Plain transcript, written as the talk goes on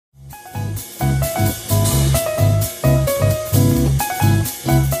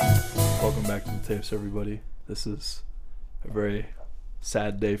news, everybody. This is a very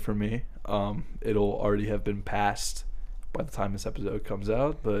sad day for me. It'll already have been passed by the time this episode comes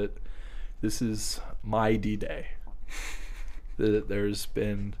out, but this is my D-Day. There's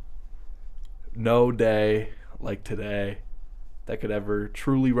been no day like today that could ever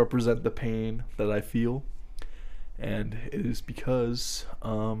truly represent the pain that I feel. And it is because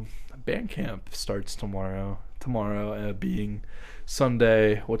band camp starts tomorrow. Tomorrow being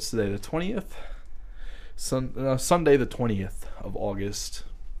Sunday, what's today, the 20th? Sunday the 20th of August,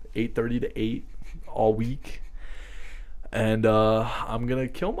 8:30 to 8 all week. And I'm going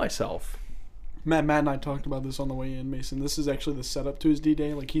to kill myself. Matt and I talked about this on the way in, Mason. This is actually the setup to his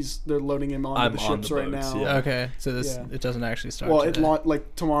D-Day. Like they're loading him onto the ships right now. Yeah. Okay, so it doesn't actually start. Well, today.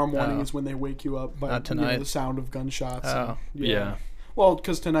 like tomorrow morning is when they wake you up by Not tonight. the sound of gunshots. Oh, yeah. Well,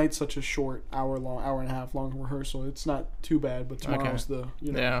 because tonight's such a short hour and a half long rehearsal, it's not too bad. But tomorrow's the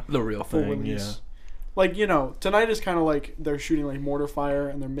the real full thing. release. Yeah. Like tonight is kind of like they're shooting like mortar fire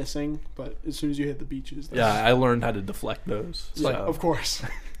and they're missing, but as soon as you hit the beaches, I learned how to deflect those. Yeah, of course.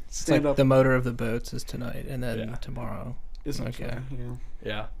 it's Stand like up. the motor of the boats is tonight, and then tomorrow. Essentially, Okay.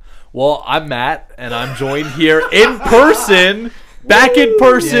 Yeah. Well, I'm Matt, and I'm joined here in person, back in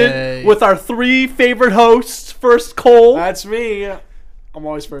person, Yay. with our three favorite hosts. First, Cole. That's me. I'm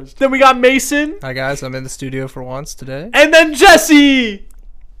always first. Then we got Mason. Hi guys, I'm in the studio for once today. And then Jesse.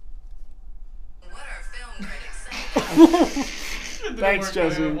 What are film critics saying? Thanks,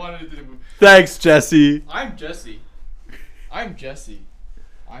 Jesse. Thanks, Jesse. I'm Jesse.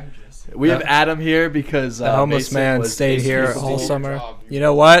 We have Adam here because The homeless Mason man was stayed here basically all asleep. summer. job, dude. You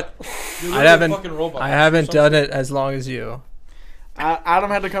know what? You're I literally haven't. a fucking robot. I haven't done it as long as you. Adam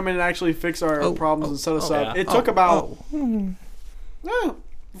had to come in and actually fix our problems and set us up. yeah. It took about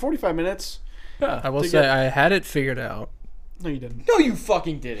 45 minutes. Yeah. I will To say get- I had it figured out. No, you didn't. No, you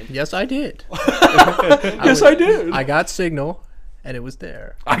fucking didn't. Yes, I did. Yes, I did. I got signal, and it was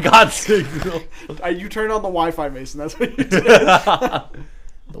there. I got signal. You turned on the Wi-Fi, Mason. That's what you did.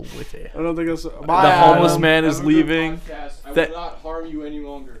 The Wi-Fi. I don't think that's. The homeless man is Have a good leaving. podcast. I That- will not harm you any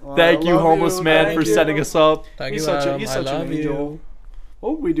longer. Thank you, homeless man, for setting us up. Thank He's you, such a- Adam. he's I such an love angel. you.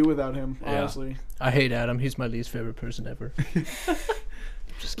 What would we do without him? Yeah. Honestly, I hate Adam. He's my least favorite person ever.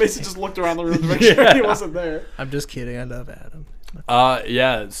 Just Mason kidding. just looked around the room to make sure he wasn't there. I'm just kidding. I love Adam.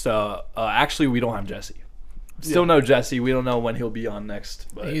 Yeah. So actually, we don't have Jesse. Still no Jesse. We don't know when he'll be on next,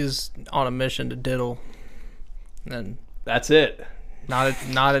 but He's on a mission to diddle, and that's it. not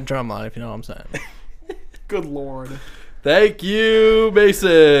a drumline, if you know what I'm saying. Good lord. Thank you, Mason.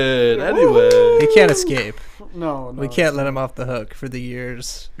 Anyway, He can't escape. No. We can't let him off the hook for the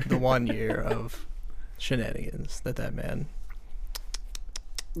 1 year of shenanigans that man.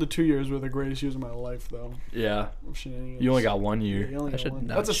 The 2 years were the greatest years of my life, though. yeah, Of shenanigans. you only got 1 Yeah, year. you only I got should one.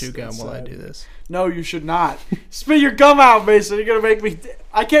 not That's chew gum that's while I sad. do this. No, you should not. Spit your gum out, Mason. You're gonna make me.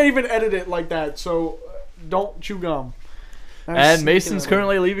 I can't even edit it like that. So, don't chew gum. And Mason's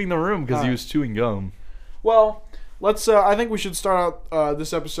currently leaving the room because he Alright. was chewing gum. Well, let's. I think we should start out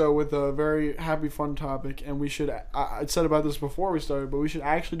this episode with a very happy, fun topic, and we should. I said about this before we started, but we should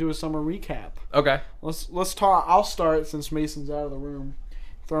actually do a summer recap. Okay. Let's talk. I'll start since Mason's out of the room,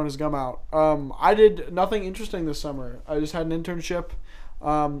 throwing his gum out. I did nothing interesting this summer. I just had an internship.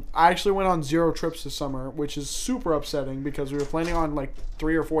 I actually went on 0 trips this summer, which is super upsetting because we were planning on like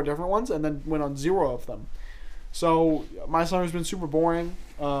 3 or 4 different ones, and then went on 0 of them. So my summer's been super boring.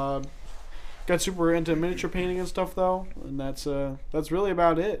 Got super into miniature painting and stuff though, and that's really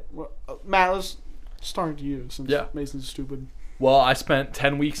about it. Well, Matt, let's start to you since Yeah. Mason's stupid. Well, I spent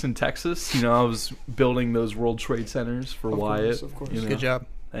 10 weeks in Texas. You know, I was building those World Trade Centers for Of course, Wyatt. of course. you know. Good job.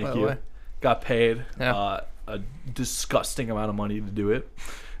 Thank by the you. way. Got paid Yeah. a disgusting amount of money to do it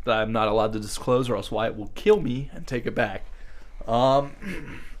that I'm not allowed to disclose, or else Wyatt will kill me and take it back.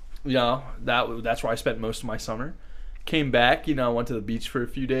 You know, that's where I spent most of my summer. Came back, you know, went to the beach for a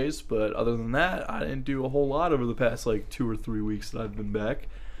few days, but other than that, I didn't do a whole lot over the past like 2 or 3 weeks that I've been back,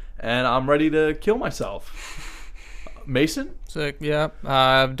 and I'm ready to kill myself. Mason? So yeah,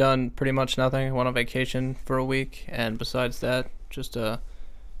 I've done pretty much nothing. I went on vacation for a week, and besides that, just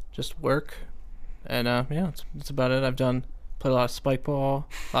work, and yeah, that's about it. I've played a lot of spike ball,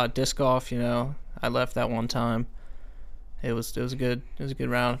 a lot of disc golf. You know, I left that one time. It was a good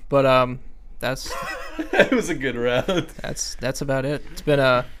round, but that's It was a good round. that's about it. It's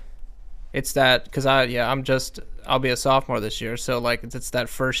been it's that because I'll be a sophomore this year, so like it's that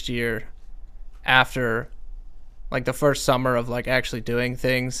first year after. Like the first summer of like actually doing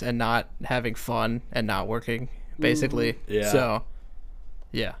things and not having fun and not working, basically. Yeah. So,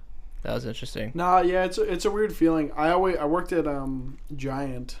 yeah, that was interesting. Nah, yeah, it's a weird feeling. I worked at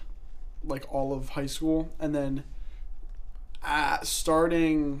Giant like all of high school, and then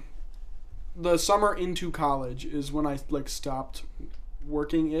starting the summer into college is when I like stopped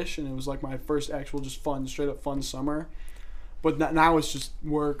working ish, and it was like my first actual just fun, straight up fun summer. But now it's just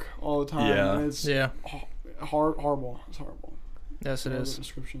work all the time. Yeah. And it's Yeah. horrible. It's horrible. Yes, it All the is.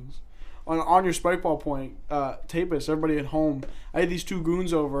 descriptions. On your spike ball point, Tapis, everybody at home, I had these two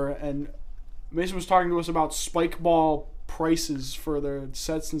goons over, and Mason was talking to us about spike ball prices for their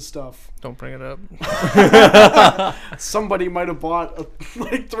sets and stuff. Don't bring it up. Somebody might have bought a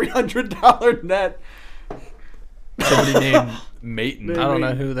like $300 net. Somebody named Mayton. Maybe. I don't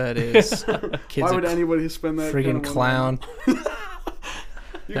know who that is. Kid's Why a would anybody spend that? freaking kind of clown. money?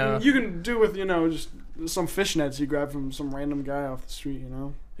 You, No. can, you can do with just some fishnets you grab from some random guy off the street.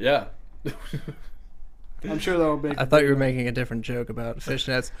 Yeah. I'm sure that'll make. I thought you were making a different joke about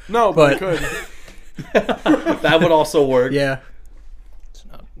fishnets. No, but but- it could. That would also work. Yeah. It's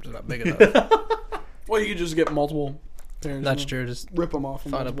not big enough. Well, you could just get multiple pairs. That's true. Just Rip them off.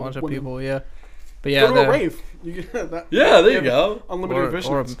 find a multiple bunch of women. people. Yeah. But yeah, Go to a the- rave. You get that. Yeah, there you have go. Unlimited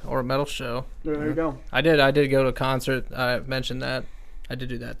or fishnets. a metal show. There you go. I did go to a concert. I mentioned that. I did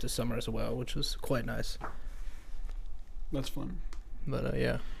do that this summer as well, which was quite nice. That's fun. But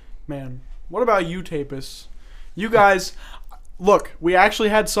yeah. Man, what about you, Tapis? You guys, look, we actually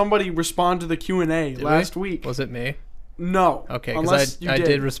had somebody respond to the Q&A Did last we? week. Was it me? No. Okay, unless because you I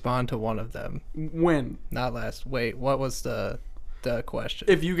did respond to one of them. When? Not last. Wait, what was the question?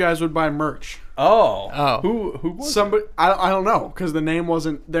 If you guys would buy merch. Oh. Oh. Who was Somebody, I don't know, because the name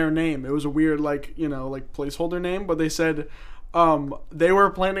wasn't their name. It was a weird, like placeholder name, but they said they were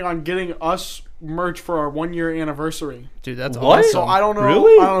planning on getting us merch for our 1-year anniversary. Dude, that's What? awesome. So I don't know.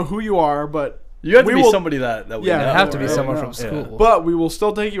 Really? I don't know who you are, but You have to we be will- somebody that we Yeah, know. It'd have to be right? someone Yeah. from school. but we will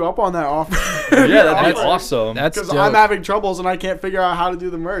still take you up on that offer. Yeah, that'd be That's- awesome. That's Because dope. I'm having troubles and I can't figure out how to do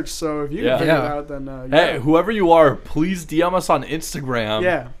the merch. So if you Yeah. can figure Yeah. it out, then Hey, whoever you are, please DM us on Instagram.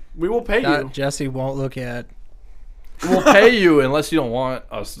 yeah, we will pay that you. Jesse won't look at. We'll pay you unless you don't want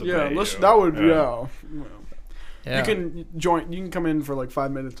us to Yeah, pay unless you. that would Yeah. Yeah. You can join. You can come in for like 5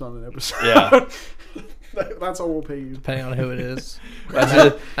 minutes on an episode. Yeah. That's all we'll pay you. Depending on who it is. That's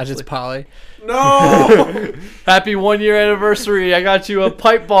it. I just Polly. No. Happy 1-year anniversary. I got you a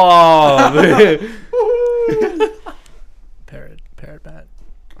pipe bomb. Parrot bat.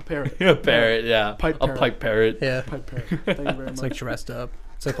 A parrot. A parrot, yeah. Pipe a parrot. pipe parrot. Yeah. Pipe parrot. Thank you very It's much. like dressed up.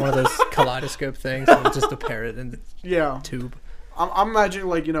 It's like one of those kaleidoscope things. So it's just a parrot in the Yeah. tube. I'm imagining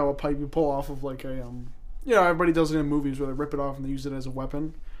like a pipe you pull off of like a everybody does it in movies where they rip it off and they use it as a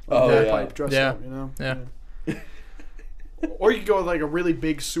weapon. Like Oh, that yeah. pipe dressed Yeah. up, Yeah. Yeah. Or you could go with like a really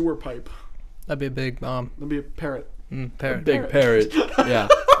big sewer pipe. That'd be a big That'd be a parrot. parrot. Big parrot. Yeah.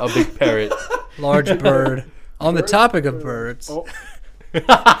 A big parrot. Large bird. On the topic of birds. Oh,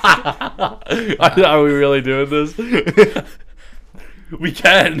 Are we really doing this? We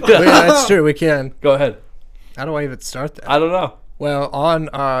can. Oh, yeah, that's true. We can. Go ahead. How do I even start that? I don't know. Well, on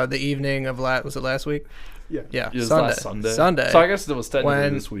the evening of was it last week? yeah. Yeah, It was Sunday. last Sunday. Sunday. So I guess it was technically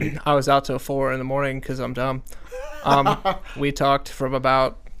when this week. I was out till 4 in the morning because I'm dumb. We talked from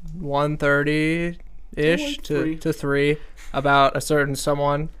about 1:30 ish Like three. to 3 about a certain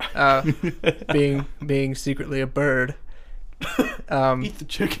someone being secretly a bird. Eat the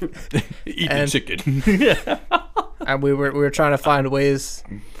chicken. Eat and- the chicken. And we were trying to find ways.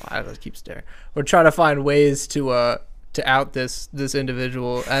 I just keep staring. We're trying to find ways to out this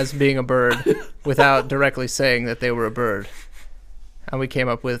individual as being a bird without directly saying that they were a bird. And we came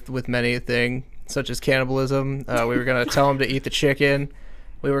up with many a thing, such as cannibalism. We were gonna tell him to eat the chicken.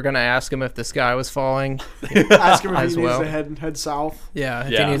 We were gonna ask him if the sky was falling. Ask him if he As needs well. to head south. Yeah, if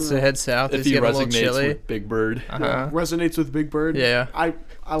Yeah. he needs to head south, If he's he getting a little resonates chilly. with Big Bird. Uh-huh. Resonates with Big Bird. Yeah,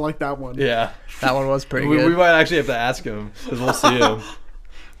 I like that one. Yeah. that one was pretty We good. might actually have to ask him because we'll see him.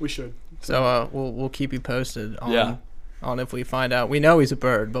 We should. So we'll keep you posted on Yeah. on if we find out. We know he's a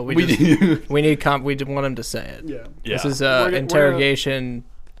bird, but we We just do. we need we want him to say it. Yeah. Yeah. This is gonna- interrogation,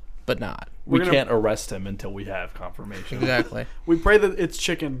 but not we we're gonna- can't arrest him until we have confirmation. exactly. We pray that it's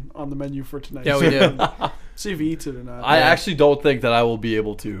chicken on the menu for tonight. Yeah, we do. See if he eats it or not. I Yeah. actually don't think that I will be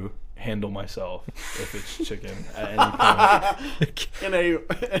able to handle myself if it's chicken at any point.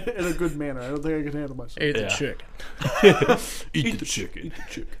 in a good manner. I don't think I can handle myself. Eat the Yeah. chicken. Eat the chicken. Eat the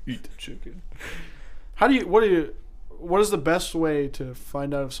chicken. Eat the chicken. What is the best way to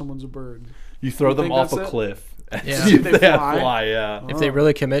find out if someone's a bird? You throw You them think off that's a it? cliff. And Yeah. see if They they fly? fly. Yeah. If they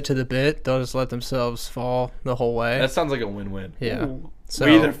really commit to the bit, they'll just let themselves fall the whole way. That sounds like a win-win. yeah. Ooh. So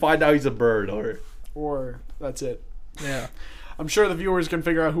We either find out he's a bird or Or that's it. yeah. I'm sure the viewers can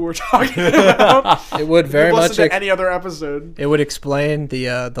figure out who we're talking about. It would very Listen much. to any other episode. It would explain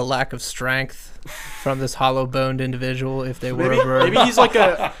the lack of strength from this hollow-boned individual if they were Maybe, a bird. maybe he's like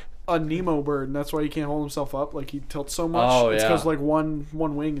a Nemo bird, and that's why he can't hold himself up. Like he tilts so much. Oh, It's yeah. because like one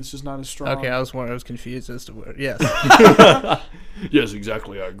wing is just not as strong. Okay, I was confused as to what. Yes, Yes,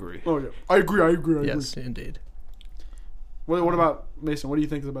 exactly. I agree. Oh yeah, I agree. yes, indeed. What about Mason? What do you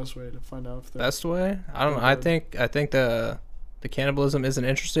think is the best way to find out if they're Best way? I don't know. I think the cannibalism isn't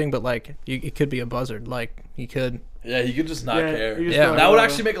interesting, but like it could be a buzzard. Like he could. Yeah, he could just not Yeah, care. you just Yeah. be like, That would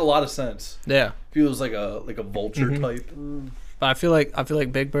whatever. actually make a lot of sense. Yeah, If he was like a vulture Mhm. type. but I feel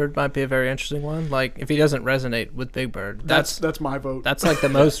like Big Bird might be a very interesting one. Like if he doesn't resonate with Big Bird, That's my vote. that's like the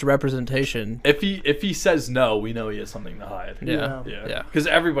most representation. If he says no, we know he has something to hide. Yeah, Yeah. Yeah. Because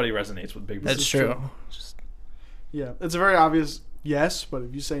everybody resonates with Big Bird. that's is true. true. Yeah, it's a very obvious yes, but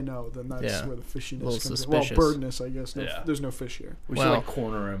if you say no, then that's Yeah. where the fishiness Little comes suspicious. in. Well, birdness, I guess. No, Yeah. there's no fish here. We Well, should like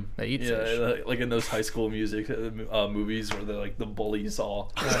corner him. they eat yeah, fish. like in those High School Music movies where the bullies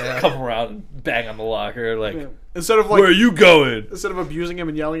all yeah. come around and bang on the locker like, Yeah. Instead of "Where are like, you going? instead of abusing him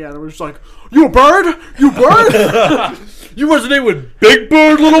and yelling at him, we're just like, "You a bird? You bird?" You resonate with Big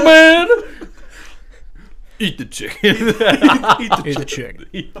Bird, little man? Eat the chicken. Eat Eat the chicken.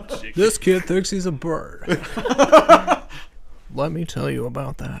 Eat the chicken. This kid thinks he's a bird. Let me tell you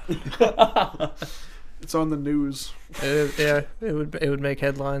about that. It's on the news. It would make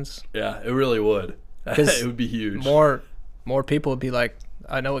headlines. Yeah, it really would. 'Cause It would be huge. More people would be like,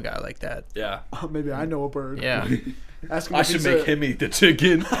 I know a guy like that. Yeah. Maybe I know a bird. Yeah, Ask him I if should he's make a, him eat the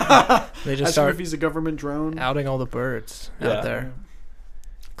chicken. they just Ask him start if he's a government drone. outing all the birds Yeah. out there. Outing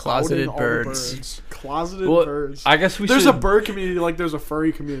Closeted all the birds. Closeted Well, birds. I guess we There's should. a bird community like there's a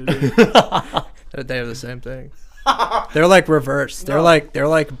furry community. They have the same thing. They're like reversed. They're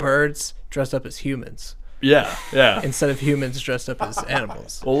like birds dressed up as humans Yeah, yeah. instead of humans dressed up as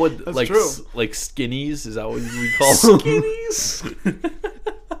animals. What would That's like true. like skinnies? Is that what we call them? Skinnies.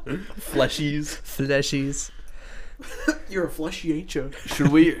 Fleshies. Fleshies. You're a fleshy, ain't you?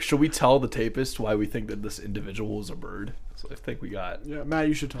 Should we tell the tapist why we think that this individual is a bird? So I think we got. Yeah, Matt,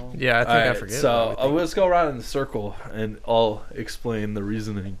 you should tell him. Yeah, I think I Alright, forget. So let's go around in the circle and I'll explain the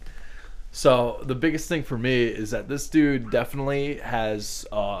reasoning. So the biggest thing for me is that this dude definitely has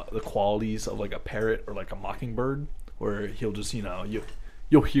the qualities of like a parrot or like a mockingbird, where he'll just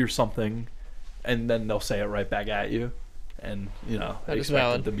you'll hear something, and then they'll say it right back at you, and That is expect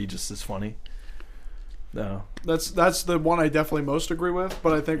valid. it to be just as funny. No. That's the one I definitely most agree with.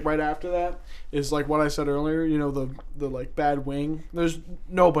 But I think right after that is like what I said earlier. You know, the like bad wing. There's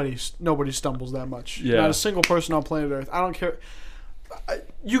nobody stumbles that much. Yeah. Not a single person on planet Earth. I don't care.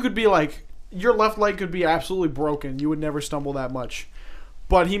 You could be like, your left leg could be absolutely broken. You would never stumble that much.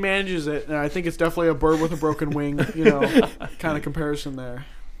 But he manages it, and I think it's definitely a bird with a broken wing, kind of comparison there.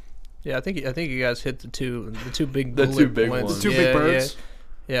 Yeah, I think you guys hit the two big The two bullet big points. ones. The two big birds.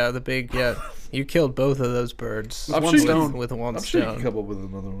 Yeah, the big You killed both of those birds. With I'm one sure you stone. With one I'm sure you can stone. come up with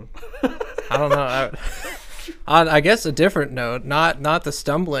another one. I don't know. I guess a different note, not the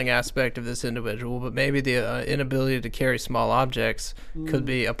stumbling aspect of this individual, but maybe the inability to carry small objects could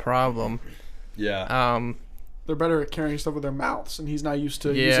be a problem. Yeah. They're better at carrying stuff with their mouths, and he's not used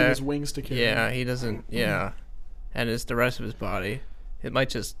to Yeah. using his wings to carry. Yeah, he doesn't. Yeah, and it's the rest of his body. It might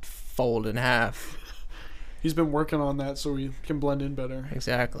just fold in half. He's been working on that so he can blend in better.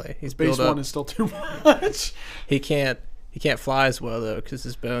 Exactly. He's Base built up. one is still too much. He can't fly as well though because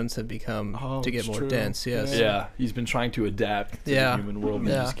his bones have become Oh, to get it's more true. dense. Yes. Yeah, he's been trying to adapt to Yeah. the human world,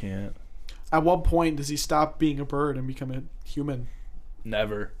 but Yeah. just can't. At what point does he stop being a bird and become a human,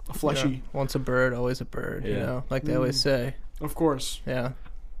 Never. a fleshy? Yeah. Once a bird, always a bird. You Yeah. know, like they always say. Of course. Yeah.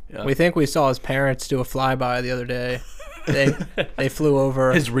 Yeah. We think we saw his parents do a flyby the other day. They flew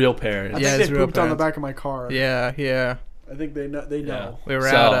over. His real parents. I Yeah, think his they real pooped on the parents. back of my car. Yeah, yeah. I think they know. They Yeah. know. We were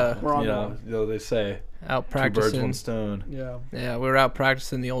So, out We're on they say out two birds, practicing. one stone. Yeah. Yeah, we were out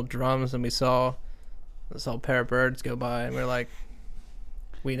practicing the old drums, and we saw a pair of birds go by, and we are like,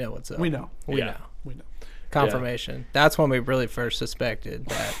 we know what's up. We know. We Yeah. know. We know. Confirmation. That's when we really first suspected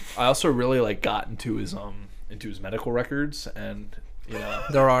that I also really got into his medical records, and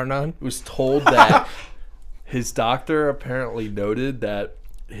there are none. was told that his doctor apparently noted that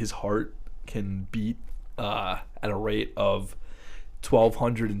his heart can beat at a rate of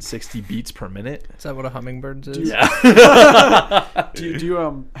 1,260 beats per minute. Is that what a hummingbird is? Yeah. Do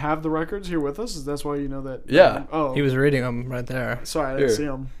you have the records here with us? Is that's why you know that? Yeah. Oh. He was reading them right there. Sorry, I didn't Here. see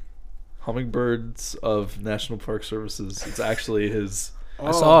him. Hummingbirds of National Park Services. It's actually his. Oh.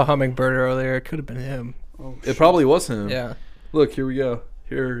 I saw a hummingbird earlier. It could have been him. Oh, It probably was him. Yeah. Look, here we go.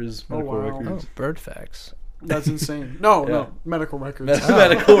 Here are his medical wow. Oh, records. bird facts. That's insane. No, Yeah. no, medical records.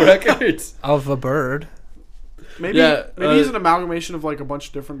 Medical records. Of a bird. Maybe Yeah, he's an amalgamation of like a bunch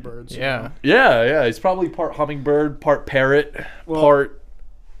of different birds. Yeah. Yeah. He's probably part hummingbird, part parrot, Well- part.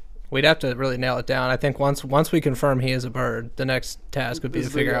 We'd have to really nail it down. I think once we confirm he is a bird, the next task would be Is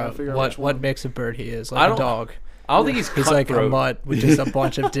to to figure figure out out what which one. mix of bird he is, I like a don't- dog. I don't think he's He's like a cutthroat. mutt with just a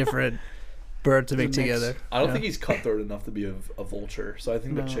bunch of different birds to It's a make mix. together. I don't Yeah. think he's cutthroat enough to be a vulture. So I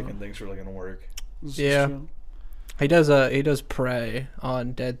think the No. chicken thing's really gonna work. This is Yeah. true. He does prey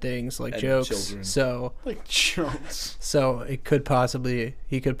on dead things like And jokes. children. Like jokes. So he could possibly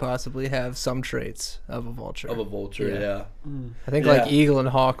have some traits of a vulture. Of a vulture, Yeah. yeah. I think Yeah. like eagle and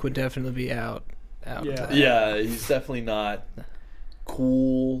hawk would definitely be out. Yeah. with that. Yeah, he's definitely not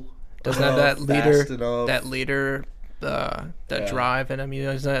cool. Doesn't have that enough, leader fast enough. that Yeah. drive in him. You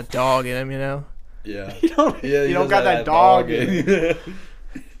know, he's not a dog in him. You know. Yeah. You don't. Yeah, you he don't doesn't got have that dog. in.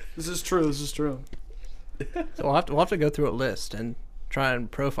 This is true. This is true. So we'll have to go through a list and try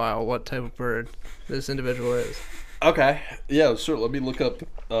and profile what type of bird this individual is. Okay. Yeah, sure. Let me look up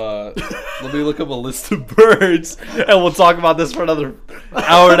a list of birds and we'll talk about this for another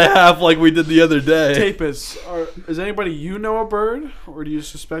hour and a half like we did the other day. Tapis, is anybody you know a bird, or do you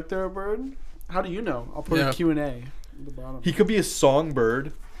suspect they're a bird? How do you know? I'll put Yeah. a Q&A at the bottom. He could be a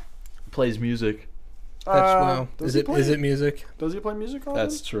songbird. Plays music. That's wow. Does Is he it music? Does he play music? All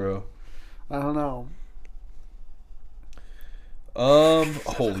That's true. I don't know.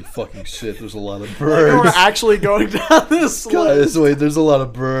 Holy fucking shit, there's a lot of We're birds. actually going down this list. Guys, wait, there's a lot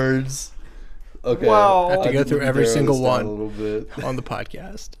of birds. Okay. Well- Have to I go need through every narrow single this down one. a little bit. On the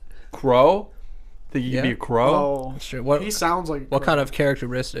podcast. Crow? Think he Yeah. could be a crow? Oh, That's true. What he sounds like what kind of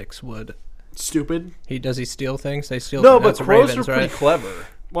characteristics would stupid? does he steal things? They steal No, things. but That's crows ravens, are pretty right? clever.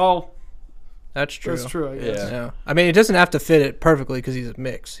 Well, That's true. that's true. I guess. Yeah. Yeah. I mean, it doesn't have to fit it perfectly because he's a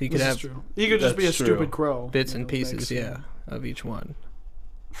mix. He could This is have true. He could just be a That's true. stupid crow. bits You and know, pieces, mix. yeah, of each one.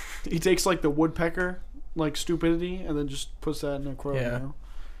 He takes like the woodpecker, like stupidity, and then just puts that in a crow. Yeah. You know?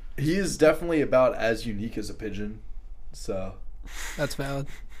 He is definitely about as unique as a pigeon. So. That's valid.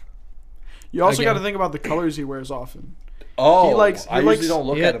 You also Again. got to think about the colors he wears often. Oh, He likes- I he likes- usually don't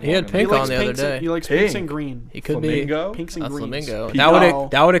look he at had- him. he had long pink enough. on the other pinks day. And, he likes pinks Pink. and green. He could be Flamingo? Pinks and a greens. flamingo. He-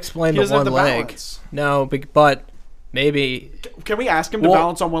 That would explain He the doesn't have one the leg. balance. No, but maybe Can we ask him to Well-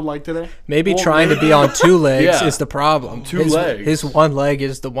 balance on one leg today? maybe Well, trying to be on two legs Yeah. is the problem. Two legs. His one leg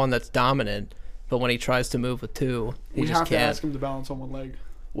is the one that's dominant, but when he tries to move with two, he We just have to can't. ask him to balance on one leg.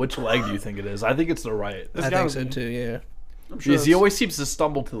 Which leg do you think it is? I think it's the right. It's I gotta think so be. too. Yeah. I'm sure Because he it's- always seems to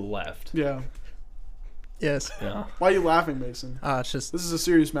stumble to the left. Yeah. Yes. Yeah. Why are you laughing, Mason? It's just This is a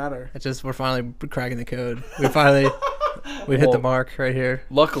serious matter. we're finally cracking the code. We hit the Well- mark right here.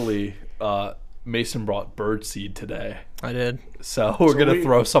 Luckily, Mason brought bird seed today. I did. So we're going to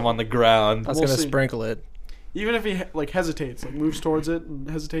throw some on the ground. I was We'll gonna see. sprinkle it. Even if he hesitates, like moves towards it and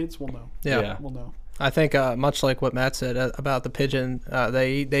hesitates, we'll know. Yeah. We'll know. I think much like what Matt said about the pigeon,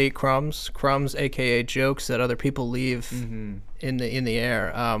 they eat crumbs, aka jokes that other people leave Mm-hmm. in the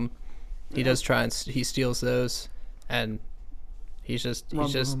air. He does try and he steals those, and he's just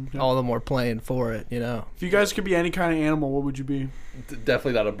Runs with them, yeah. all the more playing for it, you know. If you guys could be any kind of animal, what would you be?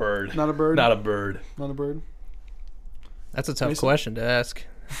 Definitely not a bird. Not a bird? Not a bird. Not a bird? That's a tough Mason? question to ask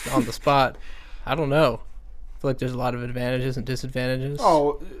on the spot. I don't know. I feel like there's a lot of advantages and disadvantages.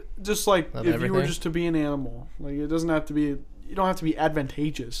 Oh, just like Of if you were everything? just to be an animal. Like it doesn't have to be. You don't have to be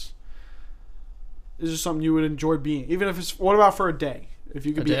advantageous. It's just something you would enjoy being, even if it's. What about for a day? If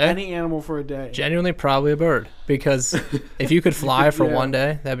you could A be day? any animal for a day. Genuinely, probably a bird, because if you could fly for yeah. one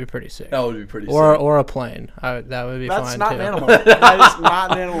day, that'd be pretty sick. That would be pretty Or a plane. That would be That's fine not too. an animal. That is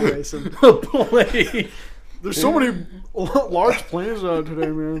not an animal, Mason. sick. There's so many large planes out today,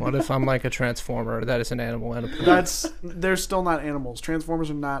 man. What if I'm like a transformer that is an animal and a plane? They're still not animals. Transformers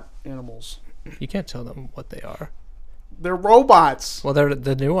are not animals. You can't tell them what they are. They're robots. Well, they're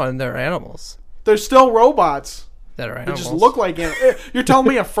the new one. They're animals They're still robots. that are They animals. just look like animals. You're telling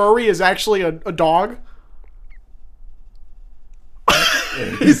me a furry is actually a dog?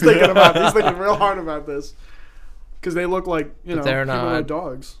 He's thinking real hard about this. Because they look like, But they're humanoid not.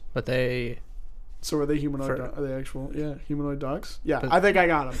 dogs. But they. So are they humanoid? Fur- Are they actual? Yeah, humanoid dogs. Yeah, But- I think I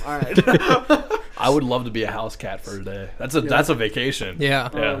got them. All right. I would love to be a house cat for a day. That's a vacation. Yeah.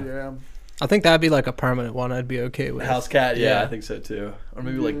 Oh yeah. I think that'd be like a permanent one. I'd be okay with. House cat, yeah, Yeah. I think so too. Or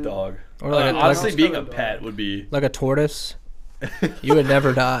maybe like dog. Or like a- honestly, like- being a pet would be. Like a tortoise. You would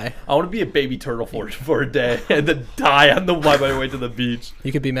never die. I want to be a baby turtle for a day and then die on the my way to the beach.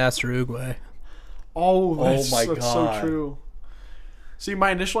 You could be Master Oogway. Oh, that's, my that's God. so true. See, my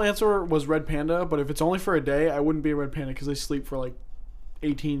initial answer was red panda, but if it's only for a day, I wouldn't be a red panda because they sleep for like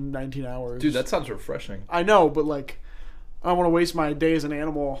 18, 19 hours. Dude, that sounds refreshing. I know, but like, I don't want to waste my day as an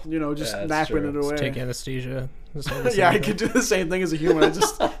animal. You know, just Yeah, that's napping true. it away. Take anesthesia. Yeah, I could do the same thing as a human. I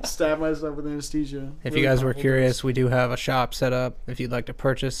just stab myself with anesthesia. If Really you guys were powerful curious, we do have a shop set up. If you'd like to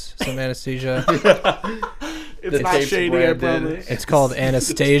purchase some anesthesia, dose. It's The not tape's shady, I branded. promise. it's called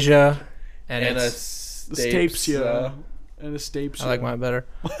Anastasia, and it's, Stapsia. Anastapsia. I like mine better.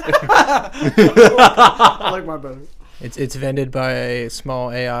 I like mine better. It's vended by a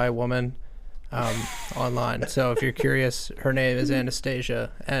small AI woman online. So if you're curious, her name is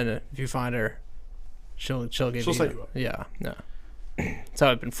Anastasia, and if you find her, she'll give She'll you. set you up. Yeah, no. So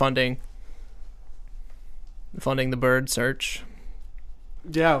I've been funding the bird search.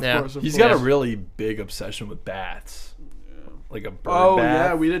 Yeah, of Yeah. course. Of He's course. got a really big obsession with bats. Like a bird Oh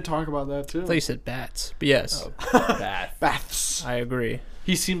bath. yeah, we did talk about that too. I thought you said bats, but yes, Bath. Baths. I agree.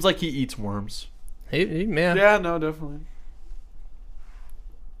 He seems like he eats worms. Yeah. Yeah, no, definitely.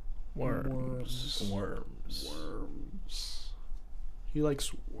 Worms. Worms. He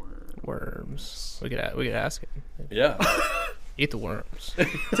likes worms. Worms. We could ask him. Yeah. Eat the worms.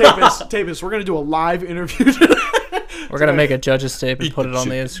 Tapis, we're gonna do a live interview today. We're gonna make a judge's tape and put it on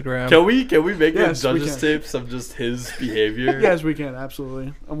the Instagram. Can we make Yes, a we judges can. tapes of just his behavior? Yes, we can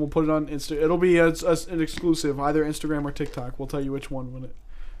absolutely, and we'll put it on Insta. It'll be an exclusive, either Instagram or TikTok. We'll tell you which one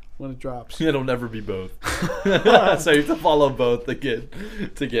when it drops. It'll never be both. So you have to follow both to get all.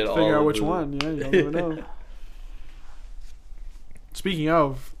 Figure out of which the- one. Yeah, you'll never know. Speaking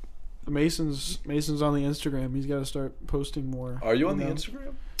of, Mason's on the Instagram. He's got to start posting more. Are you on the know?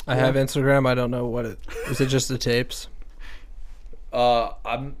 Instagram? I have Instagram. I don't know what it is. It just the tapes? So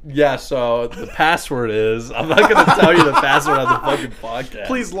the password is. I'm not gonna tell you the password on the fucking podcast.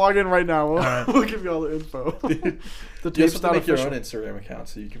 Please log in right now. We'll, Alright. we'll give you all the info. The You have tape's to not make your own official. Instagram account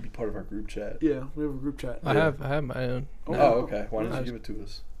so you can be part of our group chat. Yeah, we have a group chat. I have my own. Oh. Oh, okay. Why don't I you was- give it to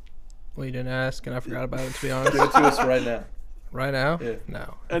us? Well, you didn't ask, and I forgot about it, to be Give honest. it to us right now. Right now? Yeah.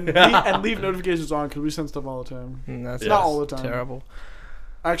 No. And leave notifications on because we send stuff all the time. That's Yes. Not all the time. terrible.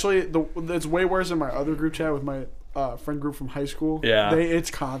 Actually, it's way worse in my other group chat with my friend group from high school. Yeah. It's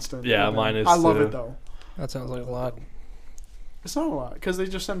constant. Yeah, with them. mine is I love too. it though. That sounds like a lot. It's not a lot because they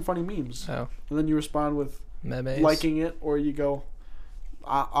just send funny memes, Oh, and then you respond with memes. liking it, or you go,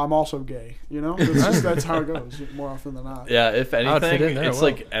 "I'm also gay." You know, that's how it goes more often than not. Yeah, if I would fit anything, in there it's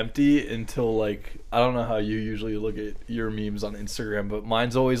well. like empty until like I don't know how you usually look at your memes on Instagram, but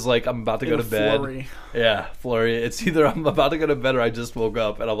mine's always like I'm about to go In to a bed. flurry. Yeah, flurry. It's either I'm about to go to bed or I just woke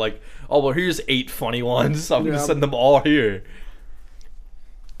up and I'm like, oh well, here's 8 funny ones. So I'm Yeah. gonna send them all here.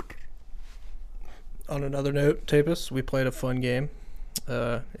 On another note, Tapis, we played a fun game.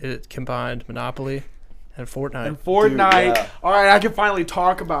 It combined Monopoly and Fortnite. And Fortnite. yeah. All right, I can finally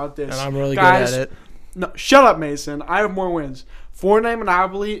talk about this. And I'm really Guys, good at it. No, shut up, Mason. I have more wins. Fortnite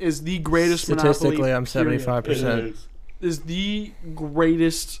Monopoly is the greatest Statistically, Monopoly. I'm 75%. Is the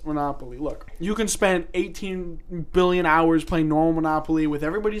greatest Monopoly. Look, you can spend 18 billion hours playing normal Monopoly with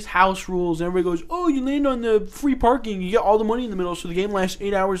everybody's house rules. And everybody goes, "Oh, you land on the free parking. You get all the money in the middle, so the game lasts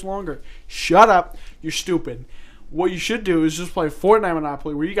 8 hours longer." Shut up. You're stupid. What you should do is just play Fortnite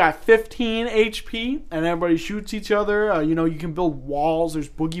Monopoly, where you got 15 HP and everybody shoots each other. You can build walls. There's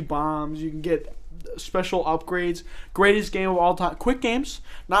boogie bombs. You can get special upgrades. Greatest game of all time. Quick games,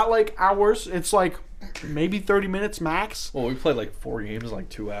 not like hours. It's like maybe 30 minutes max. Well, we played like 4 games in like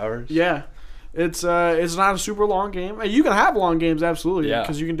 2 hours. Yeah. It's not a super long game. You can have long games, absolutely, Yeah.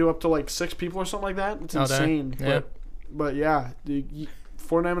 because you can do up to like 6 people or something like that. It's Oh, dang. insane. Yeah. But yeah,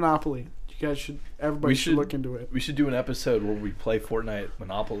 Fortnite Monopoly. You guys everybody should look into it. We should do an episode where we play Fortnite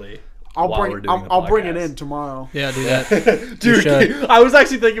Monopoly. I'll while bring we're doing the I'll bring it podcast. in tomorrow. Yeah, do that. Dude, should. I was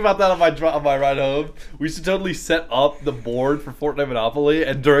actually thinking about that on my ride home. We should totally set up the board for Fortnite Monopoly,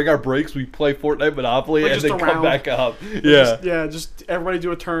 and during our breaks, we play Fortnite Monopoly, Like and just then a come round. back up. Yeah. Just everybody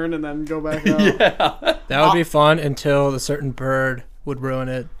do a turn and then go back out. Yeah. That would be fun until the certain bird would ruin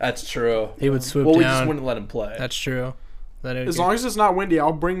it. That's true. He would swoop Well, we just down. wouldn't let him play. That's true. Then it would As get- long as it's not windy, I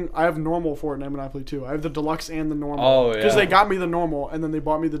have normal Fortnite Monopoly too. I have the deluxe and the normal. Oh, yeah. Because they got me the normal and then they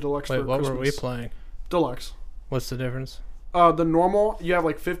bought me the deluxe Wait, for what Christmas. were we playing? Deluxe. What's the difference? The normal, you have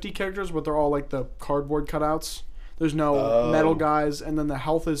like 50 characters, but they're all like the cardboard cutouts. There's no Oh. metal guys, and then the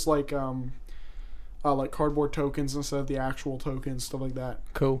health is like cardboard tokens instead of the actual tokens, stuff like that.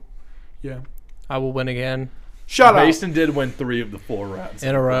 Cool. Yeah. I will win again. Shut up. Mason did win 3 of the 4 rounds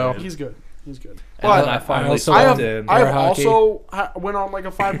In a row. played. He's good. He's good. And But then I finally also- I stepped have, in. I have Air hockey. also went on like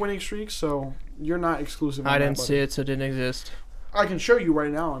a 5 winning streak, so you're not exclusive. I on didn't that, see buddy. it, so it didn't exist. I can show you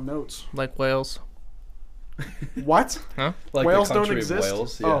right now on notes. Like Wales. What? Huh? Like Wales the don't country of exist?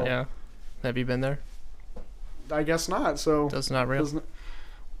 Wales. Oh. Yeah. Yeah. Have you been there? I guess not. So That's not real. doesn't-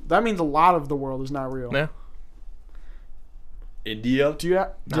 That means a lot of the world is not real. Yeah. India. Do you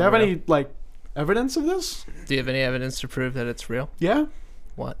have Not real. any like evidence of this? Do you have any evidence to prove that it's real? Yeah.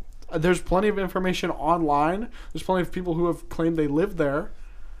 What? There's plenty of information online. There's plenty of people who have claimed they live there.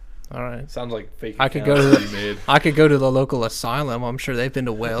 All right. Sounds like fake. I could go to accounts the- be made. I could go to the local asylum. I'm sure they've been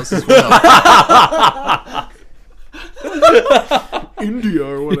to Wales as well. India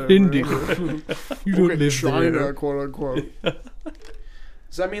or whatever. India. You don't Okay, live China, there. quote unquote.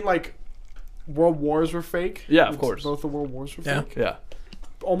 Does that mean like world wars were fake? Yeah, of It's- course. Both the world wars were Yeah. fake. Yeah.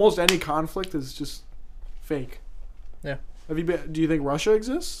 Almost any conflict is just fake. Yeah. Have you been? Do you think Russia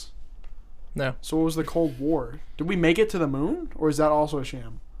exists? No. So what was the Cold War? Did we make it to the moon, or is that also a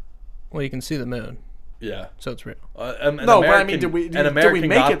sham? Well, you can see the moon, Yeah. so it's real. No, but I mean, did we an make American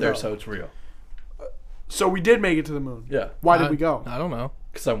got it, there, though? so it's real. So we did make it to the moon. Yeah. Why did we go? I don't know.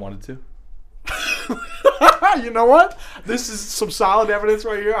 Because I wanted to. You know what? This is some solid evidence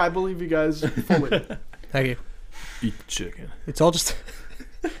right here. I believe you guys fully. Thank you. Eat the chicken. It's all just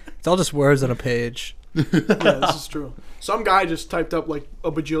it's all just words on a page. Yeah, this is true. Some guy just typed up like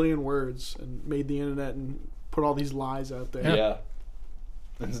a bajillion words and made the internet and put all these lies out there. Yeah.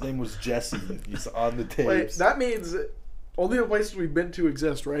 And his name was Jesse. He's on the tapes. Wait, that means only the places we've been to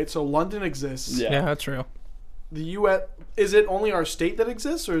exist, right? So London exists. Yeah. Yeah, that's real. The U.S. Is it only our state that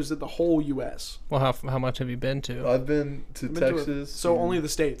exists, or is it the whole U.S.? Well, how much have you been to? I've been to I've been to it. Texas. So only the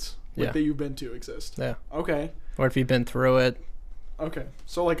states Yeah. that you've been to exist. Yeah. Okay. Or if you've been through it. Okay.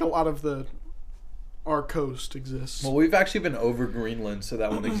 So like a lot of our coast exists. Well, we've actually been over Greenland, so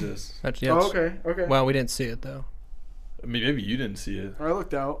that one exists. That's, yeah, Oh, it's- okay. Okay. Well, we didn't see it though. I mean, maybe you didn't see it. I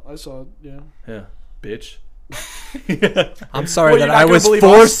looked out. I saw it. Yeah. Yeah. Bitch. I'm sorry Well, you're that not I gonna was believe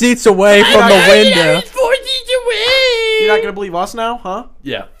 4 us? seats away from the window. You're not gonna believe us now, huh?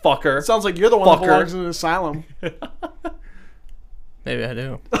 Yeah, fucker. It sounds like you're the one that Fucker. belongs in an asylum. Maybe I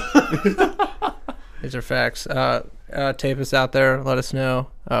do. These are facts. Tape us out there. Let us know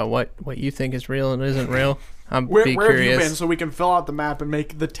what you think is real and isn't real. I'm Where be have you curious. been so we can fill out the map and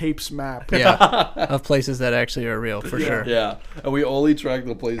make the tapes map? Yeah, of places that actually are real for sure. Yeah, and we only track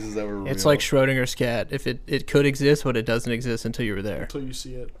the places that were real. It's like Schrodinger's cat. If it could exist, but it doesn't exist until you were there. Until you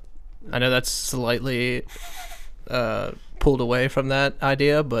see it. I know that's slightly pulled away from that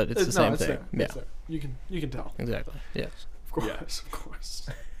idea, but it's the same it's thing. there. Yeah, It's there. You can tell. exactly. Yes. Of course. Yeah. Of course.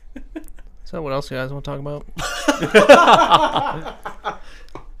 So what else you guys want to talk about?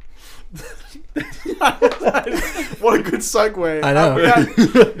 What a good segue. I know.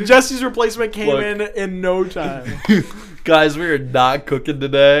 Yeah, Jesse's replacement came Look. in no time. guys, we are not cooking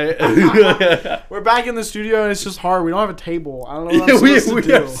today. We're back in the studio and it's just hard. We don't have a table. I don't know what I'm we supposed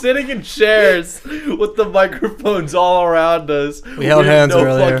to are do. sitting in chairs with the microphones all around us. We held have hands no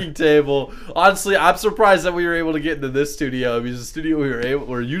earlier. fucking table. Honestly, I'm surprised that we were able to get into this studio because the studio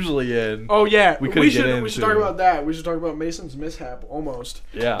we're usually in. Oh yeah, We couldn't get should talk into. about that. We should talk about Mason's mishap almost.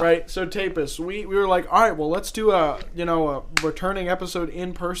 Yeah. Right. So Tapus, we were like, all right, well, let's do a returning episode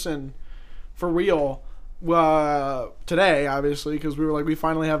in person for real today, obviously, because we were like, we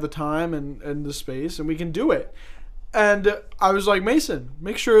finally have the time and the space, and we can do it. And I was like, Mason,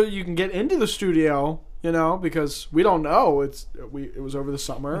 make sure you can get into the studio, because we don't know. It was over the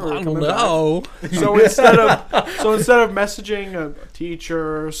summer. Or I don't coming back. know. So instead of messaging a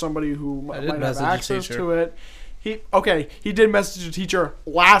teacher or somebody who I did might have message a access teacher. to it, he did message a teacher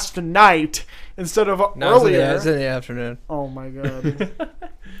last night instead of No, earlier. it's in the afternoon. Oh my god,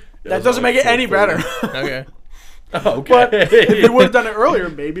 It that was doesn't like make it any 4:30. better. Okay. Oh, okay. But if we would have done it earlier,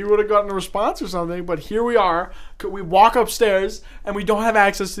 maybe we would have gotten a response or something. But here we are. We walk upstairs and we don't have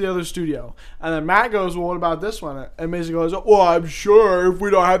access to the other studio. And then Matt goes, "Well, what about this one?" And Mason goes, "Well, I'm sure if we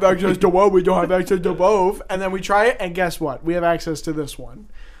don't have access to one, we don't have access to both." And then we try it, and guess what? We have access to this one.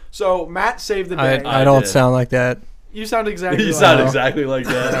 So Matt saved the day. I don't did. sound like that. You sound exactly. you like sound that. exactly like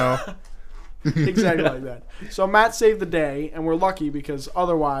that. No. Exactly like that. So Matt saved the day, and we're lucky because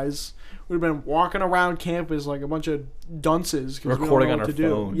otherwise we'd have been walking around campus like a bunch of dunces. 'cause we don't Recording know on what our to do.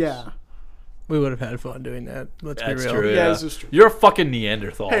 phones. Yeah. We would have had fun doing that. Let's That's be real. true. Yeah, Yeah, this is true. You're a fucking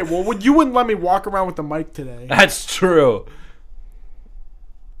Neanderthal. Hey, well, you wouldn't let me walk around with the mic today. That's true.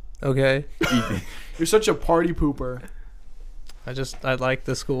 Okay. You're such a party pooper. I like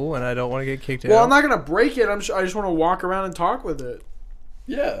the school and I don't want to get kicked Well, out. I'm not gonna break it. I just want to walk around and talk with it.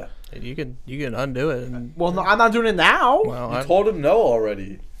 Yeah. You can undo it. And, Well, no, I'm not doing it now. well, You I, told him no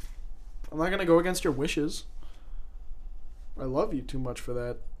already. I'm not gonna go against your wishes. I love you too much for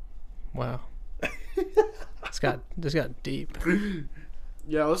that. wow. This got deep.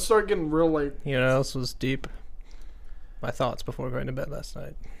 Yeah, let's start getting real late. You know what else was deep? My thoughts before going to bed last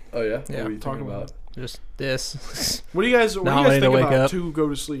night. Oh yeah. What Yeah, were you talk talking about about? Just this. What do you guys Not ready to think wake about up. to go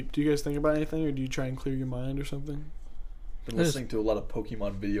to sleep? Do you guys think about anything, or do you try and clear your mind or something? Been listening to a lot of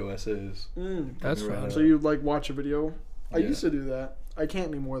Pokemon video essays. That's Right. fun. So you like watch a video? I Yeah. used to do that. I can't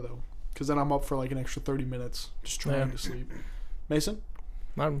anymore though, because then I'm up for like an extra 30 minutes just trying Yeah. to sleep. Mason,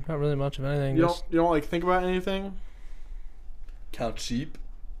 Not really much of anything. you Just, don't like think about anything? Count sheep.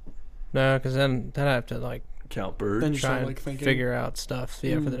 no, because then I have to like Count birds. Then you try start and like thinking. figure out stuff.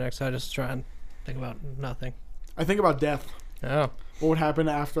 Yeah, for Mm. the next. I just try and think about nothing. I think about death. Oh, What would happen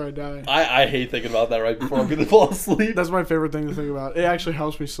after I die? I hate thinking about that right before I'm gonna fall asleep. That's my favorite thing to think about. It actually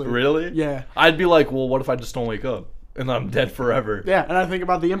helps me sleep. Really? Yeah. I'd be like, well, what if I just don't wake up and I'm dead forever? Yeah, and I think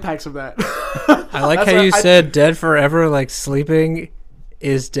about the impacts of that. I like That's how what you said dead forever. Like sleeping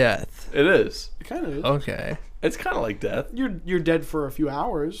is death. It is. It kind of is. Okay. It's kind of like death. You're dead for a few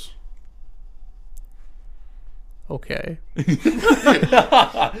hours. Okay.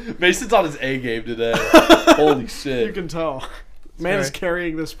 Mason's on his A game today. Holy You shit. can tell. Man is Sorry.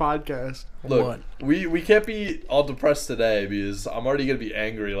 carrying this podcast. Look, What? we can't be all depressed today because I'm already gonna be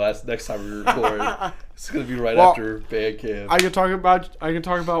angry next time we record. It's gonna be right Well, after band camp. I can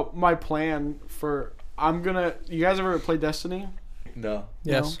talk about my plan for. You guys ever play Destiny? No.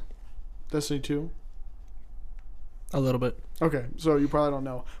 Yes. Destiny 2? A little bit. Okay, so you probably don't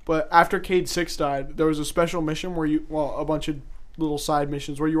know. But after Cade 6 died, there was a special mission where a bunch of little side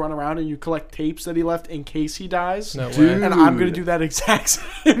missions where you run around and you collect tapes that he left in case he dies. No Dude. way. And I'm going to do that exact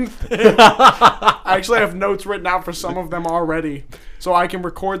same thing. I actually have notes written out for some of them already. So I can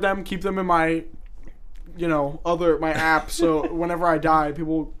record them, keep them in my, my app. So whenever I die,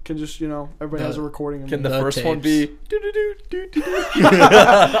 people can just, everybody has a recording of Can me. the The first one tapes. be?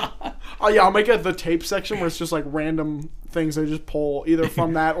 Oh yeah, I'll make it the tape section where it's just like random things I just pull either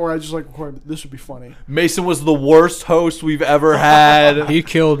from that or I just like record. This would be funny. Mason was the worst host we've ever had. He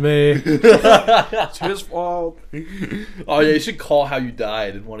killed me. It's his fault. Oh yeah, you should call how you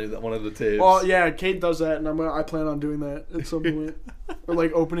died in one of the tapes. Well, yeah, Kate does that, and I plan on doing that at some point. Or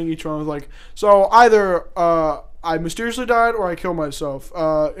like opening each one with like, so either I mysteriously died or I killed myself.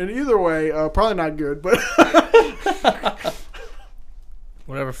 And either way, probably not good, but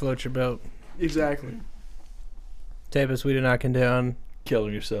Whatever floats your boat. exactly. Tapes we do not condone.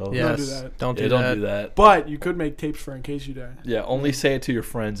 Killing yourself. Yes. do that. Don't do Yeah, that. don't do that. But you could make tapes for in case you die. Yeah, only say it to your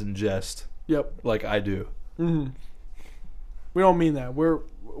friends in jest, Yep. like I do. Hmm. We don't mean that. We're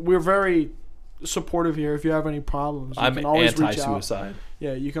very supportive here. If you have any problems, you I'm can always reach out. anti-suicide.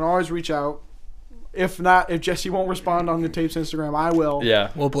 Yeah, you can always reach out. If Jesse won't respond on the tapes Instagram, I will.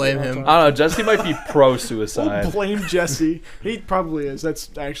 Yeah. We'll blame Yeah, him. that's I don't know. Jesse might be pro-suicide. We'll blame Jesse. He probably is. That's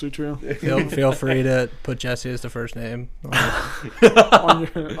actually true. Feel free to put Jesse as the first name.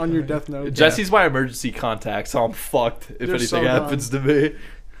 on your death note. Jesse's my emergency contact, so I'm fucked if You're anything so happens to me.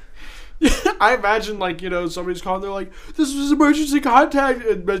 I imagine somebody's calling. They're like, "This was emergency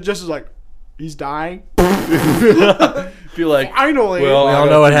contact," but Jesse's like, "He's dying." Feel like, Finally, well, We I all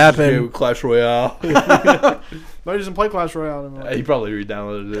got know what this happened. game with Clash Royale. no, he doesn't play Clash Royale anymore. He probably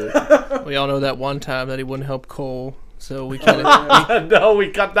re-downloaded it. We all know that one time that he wouldn't help Cole, so we can't. No, we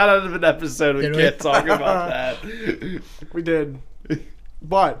cut that out of an episode. We Did we? can't talk about that. We did,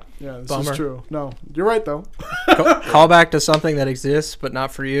 but yeah, this Bummer. is true. No, you're right though. Call back to something that exists, but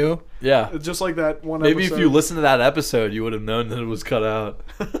not for you. Yeah. It's just like that one. Maybe episode. if you listened to that episode, you would have known that it was cut out.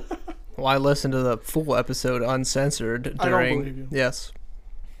 Well, I listened to the full episode uncensored I don't during. believe you. Yes.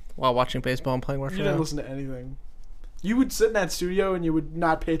 While watching baseball and playing You Warfare. didn't listen to anything. You would sit in that studio and you would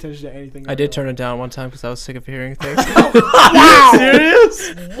not pay attention to anything. I did turn it down one time because I was sick of hearing things. Wow!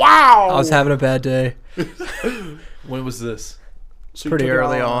 Serious? Wow! I was having a bad day. When was this? So you Pretty took it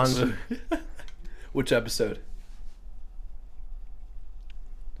early all on. Which episode?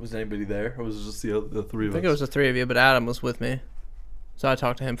 Was anybody there, or was it just the three I of us? think it was the three of you, but Adam was with me. So I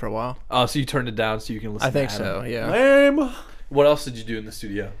talked to him for a while. Oh, so you turned it down so you can listen. I think to Adam. so, yeah. Lame. What else did you do in the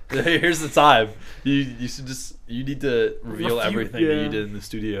studio? Here's the time. You should you need to reveal Refute, everything that yeah. you did in the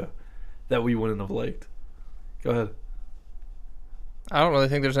studio that we wouldn't have liked. Go ahead. I don't really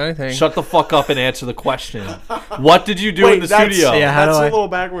think there's anything. Shut the fuck up and answer the question. What did you do in the that's, studio? Yeah, how that's do a I- little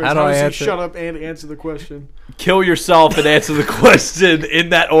backwards. how do How I does he answer? shut up and answer the question? Kill yourself and answer the question in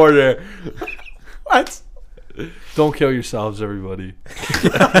that order. What? Don't kill yourselves, everybody.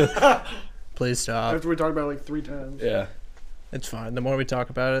 Please stop. After we talked about it like 3 times. Yeah. It's fine. The more we talk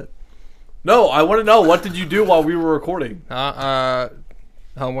about it. No, I want to know, what did you do while we were recording?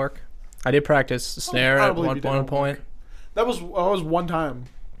 Homework. I did practice snare I don't at believe one you did point. homework. That was one time.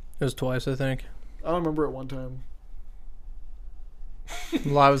 It was twice, I think. I don't remember it one time.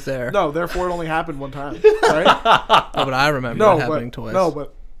 Well, I was there. No, therefore it only happened one time. Right? No, but I remember no, it happening but twice. no,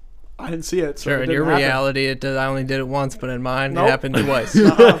 but I didn't see it. So Sure, it in didn't your happen. reality, I only did it once, but in mine, Nope. it happened twice.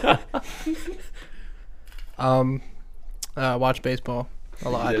 Watch baseball a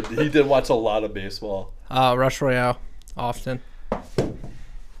lot. He did watch a lot of baseball. Rush Royale, often.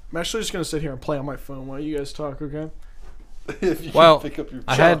 I'm actually just gonna sit here and play on my phone while you guys talk. Okay? If you Well, can pick up your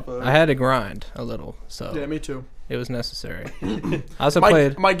I had to grind a little, so Yeah, me too. it was necessary. I also My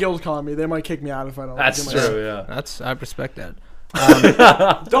played. guild's calling me. They might kick me out if I don't. That's do my true, yeah. I respect that.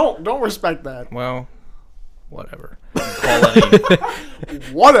 Don't respect that. Well, whatever. Call any,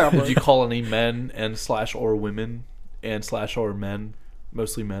 Whatever. did you call any men and / or women and / or men?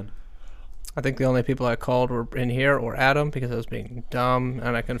 Mostly men. I think the only people I called were in here or Adam because I was being dumb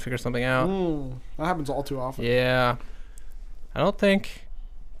and I couldn't figure something out. That happens all too often. Yeah. I don't think.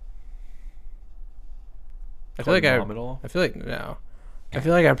 I feel like Call mom at all? I feel like no. I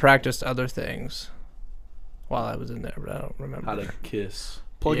feel like I practiced other things while I was in there, but I don't remember. How to kiss.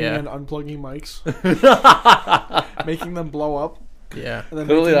 Plugging Yeah. and unplugging mics, making them blow up, Yeah. and then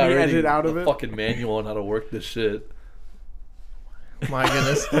Clearly making not me reading edit out of a it. fucking manual on how to work this shit. My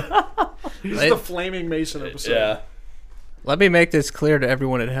goodness. This is Like- the Flaming Mason episode. Yeah. Let me make this clear to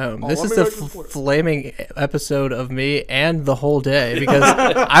everyone at home. Oh, This let is me the make this clear. flaming episode of me and the whole day because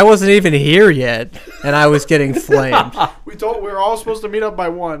I wasn't even here yet and I was getting flamed. We were all supposed to meet up by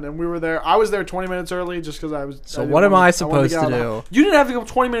 1, and we were there. I was there 20 minutes early just because I was. So didn't what am wanna- I wanted supposed get to out of the do? house. You didn't have to come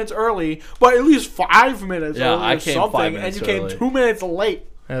 20 minutes early, but at least 5 minutes Yeah, early I or came something, 5 and minutes you came early. 2 minutes late.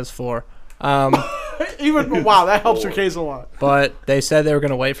 That's 4. Even wow, that helps your case a lot. But they said they were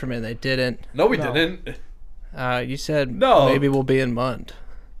going to wait for me and they didn't. No, we No. didn't. You said No. maybe we'll be in Mund.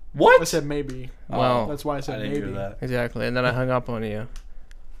 What? I said maybe. Well, That's why I I said didn't maybe. hear that. exactly. And then I hung up on you.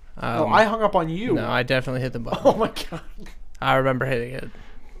 No, I hung up on you. No, I definitely hit the button. Oh my god. I remember hitting it.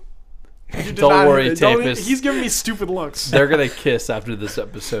 You did Don't not worry, hit it. Don't- Tapis. He's giving me stupid looks. They're gonna kiss after this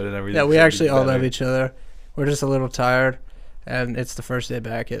episode and everything. Yeah, we actually all love each other. We're just a little tired, and it's the first day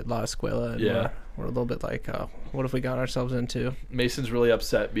back at La Escuela. And Yeah. we're a little bit like, what have we got ourselves into? Mason's really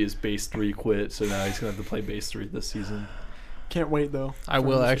upset because base 3 quit, so now he's gonna have to play base 3 this season. Can't wait though. I for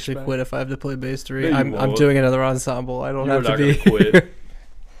will him to actually switch back. quit if I have to play base 3. No, you I'm won't. doing another ensemble. I don't You're have to not be. gonna quit.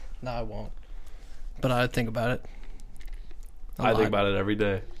 No, I won't. But I think about it. I think about it every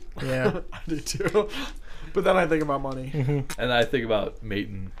day, Yeah. I do too. But then I think about money, and I think about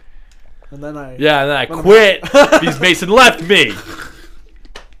Mayton. and then I. Yeah, and then I quit because Mason left me.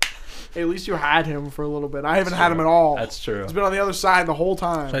 Hey, at least you had him for a little bit. I haven't had him at all. That's true. He's been on the other side the whole Should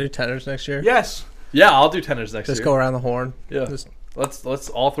I time. do tenors next year? Yes. Yeah, I'll do tenors next Just year. go around the horn. Yeah, Just- let's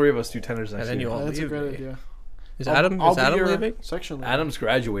all 3 of us do tenors next And then year. you all That's a leave great me. idea. Is I'll Adam be Adam your leaving? Section leader. Adam's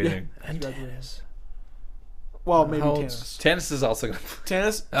graduating. And graduating. Tanis. Well, maybe How old's- Tanis. Tanis is also gonna.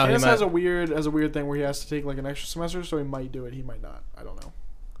 Tanis, Oh, he Tanis might. has a weird thing where he has to take like an extra semester, so he might do it. He might not. I don't know.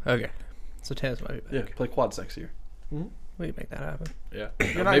 Okay. So Tanis might be Yeah, back. play quads next year. We can make that happen. Yeah,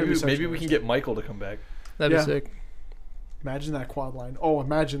 You're not gonna be maybe section we can leader. get Michael to come back. That'd Yeah. be sick. Imagine that quad line. Oh,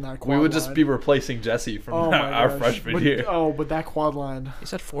 imagine that quad We would line. just be replacing Jesse from Oh my our gosh. freshman But- year. Oh, but that quad line. You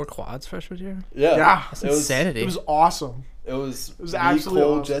said 4 quads freshman year? Yeah. That's it was, insanity. It was awesome. It was, was me, absolutely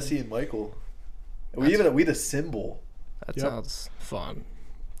Cole, awesome. Jesse, and Michael. We had a symbol. That Yep. sounds fun.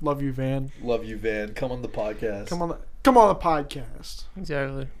 Love you, Van. Love you, Van. Come on the podcast. Come on the podcast.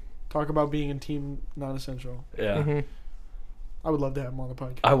 Exactly. Talk about being in team non-essential. Yeah, Hmm. I would love to have him on the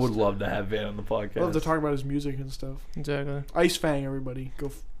podcast. I would love to have Van on the podcast. I'd love to talk about his music and stuff. Exactly. Ice Fang, everybody,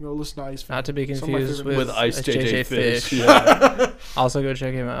 go listen to Ice Fang. Not to be Some of my confused favorite with with Ice JJ Fish. Yeah. Yeah. Also go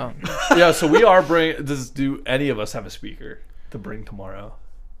check him out. Yeah, so we are bringing. Do any of us have a speaker to bring tomorrow?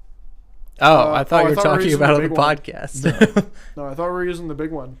 Oh, I thought I you were thought we were talking using about the on the big one. podcast. No, I thought we were using the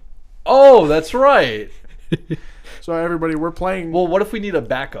big one. Oh, that's right. So everybody, we're playing. Well, what if we need a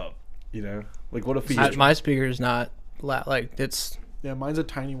backup? You know, like what if we? My speaker is not like it's Yeah, mine's a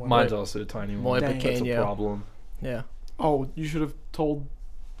tiny one. Mine's also a tiny Muy one. That's a pequeño. problem. yeah. Oh, you should have told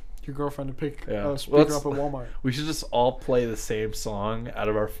your girlfriend to pick Yeah. a speaker Let's- up at Walmart. We should just all play the same song out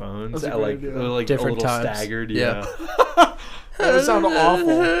of our phones That's a at great like idea. they're like Different a little times. staggered. Yeah. Yeah. That would sound awful.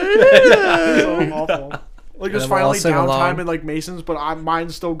 That would sound awful. Like And it's then we'll all finally sing downtime along. in like Mason's, but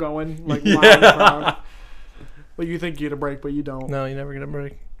mine's still going like loud and proud. Like you think you get a break, but you don't. No, you never get a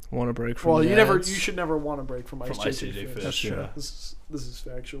break. Want a break from Well, the you never. ads. You should never want a break from Ice From Ice JJ JJ Fish. Fish, That's true. yeah. This is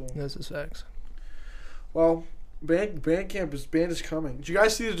factual. This is facts. Well, band is coming. Did you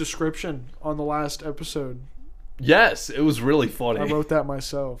guys see the description on the last episode? Yes, it was really funny. I wrote that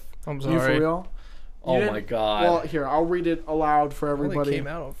myself. I'm You for sorry. real? Oh You my didn't- god. Well, here I'll read it aloud for It only everybody. came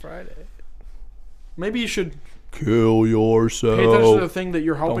out on Friday. Maybe you should Kill yourself. pay attention to the thing that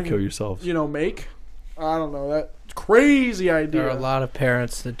you're Don't helping. kill yourselves. Make. I don't know. That crazy idea. There are a lot of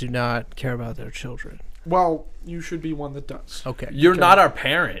parents that do not care about their children. Well, you should be one that does. Okay. You're not our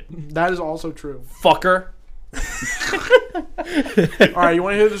parent, That is also true. fucker. All right, you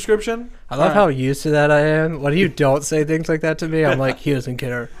want to hear the description? I love how used to that I am. When you don't say things like that to me, I'm like, he doesn't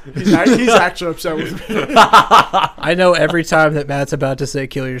care. He's actually upset with me. I know every time that Matt's about to say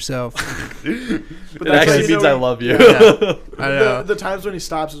kill yourself. But It that's how actually you means know I he- love you. Yeah, I know. The times when he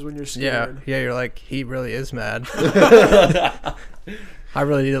stops is when you're Yeah, scared. yeah, you're like, he really is mad. I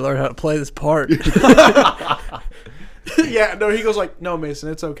really need to learn how to play this part. Yeah, no, he goes like, no, Mason,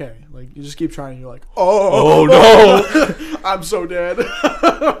 it's okay. Like, you just keep trying. You're like, oh no. I'm so dead.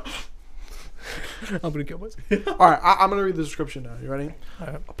 I'm gonna kill myself. All right, I'm going to read the description now. You ready? All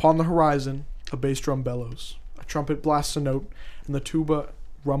right. Upon the horizon, a bass drum bellows. A trumpet blasts a note, and the tuba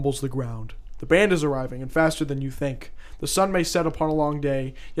rumbles the ground. The band is arriving, and faster than you think. The sun may set upon a long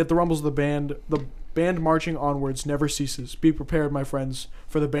day, yet the rumbles of the band marching onwards never ceases. Be prepared, my friends,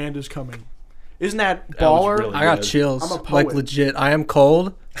 for the band is coming. Isn't that was baller? really I got good. chills. I'm a poet. Like legit. I am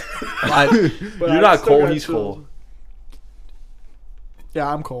cold. But You're I not still cold, got he's chills. cold.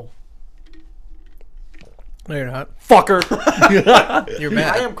 Yeah, I'm cold. No, you're not. Fucker. You're I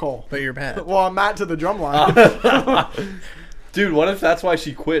mad. am cold. But you're mad. Well, I'm Matt to the drum line. Dude, what if that's why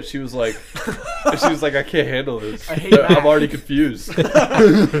she quit? She was like, I can't handle this. I hate Matt. I'm already confused.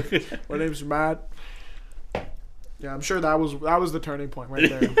 My name's Matt. Yeah, I'm sure that was the turning point right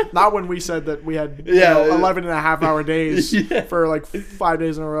there. Not when we said that we had 11 and a half hour days Yeah. for like 5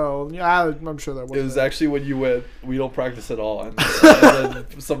 days in a row. Yeah, I'm sure that was It was it. actually when you went, we don't practice at all. And then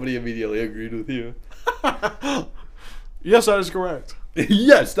somebody immediately agreed with you. Yes, that is correct.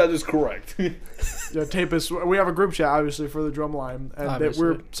 Yes, that is correct. Yeah, tape is. We have a group chat obviously for the drum line, and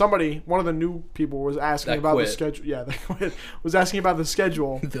Obviously. one of the new people was asking That about the quit. schedule. Yeah, they quit. Was asking about the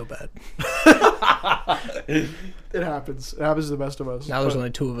schedule. I feel bad. It happens. It happens to the best of us. Now there's But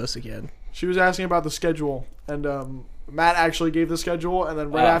only two of us again. she was asking about the schedule, and Matt actually gave the schedule, and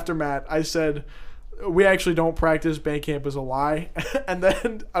then right after Matt, I said, "We actually don't practice. Band camp is a lie." And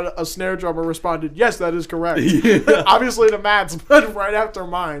then a snare drummer responded, "Yes, that is correct." Obviously to Matt's, but right after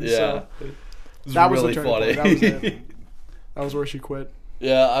mine. Yeah. So It was that was really the turning funny. point. That was it. That was where she quit.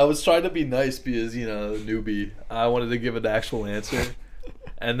 Yeah, I was trying to be nice because, you know, newbie. I wanted to give an actual answer.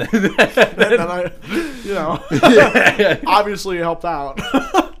 And then, And then I, you know, obviously it helped out.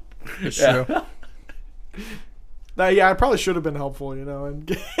 It's Yeah. true. Yeah, I probably should have been helpful, you know, and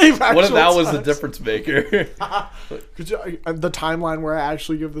gave What if actual that was the times. difference maker? The timeline where I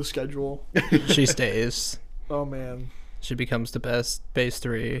actually give the schedule. She stays. Oh man, She becomes the best bass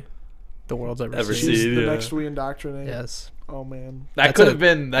 3 the world's ever Ever seen. she's See, the yeah. next we indoctrinate. Yes. Oh man. That That's could a- have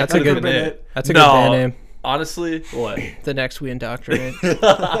been. That that's a could have good been been it. it. That's a good band name. Honestly, what? The next we indoctrinate.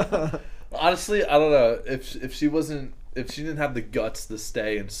 Honestly, I don't know if she wasn't. If she didn't have the guts to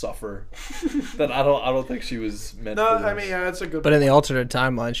stay and suffer, then I don't think she was meant No, for this. I mean yeah, that's a good. But in the alternate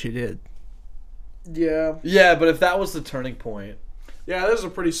timeline, she did. yeah, Yeah, but if that was the turning point, yeah, this is a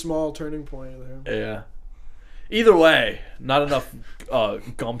pretty small turning point there. yeah. Either way, not enough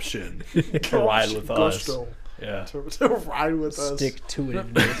gumption to ride with us. Gusto Yeah. to ride with us. Stick to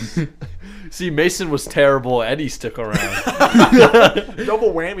it. See, Mason was terrible, and he stuck around.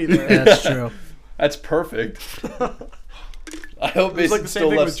 Double whammy there. That's true. That's perfect. I hope It's like Mason the same still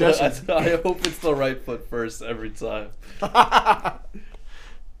thing left. with Jesse. I hope it's the right foot first every time.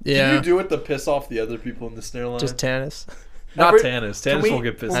 Yeah. Can you do it to piss off the other people in the snare line? Just Tannis. Not Every- Tannis. Can Tannis we- won't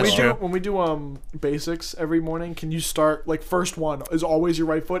get pissed when we off. That's do true. when we do basics every morning, can you start like first one is always your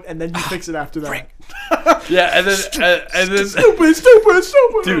right foot, and then you fix it after that. Yeah, and then Stupid.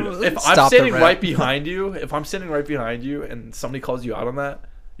 dude, if I'm Stop the standing rap. right behind you, and somebody calls you out on that,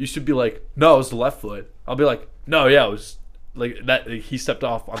 you should be like, "No, it was the left foot." I'll be like, "No, yeah, it was like that. He stepped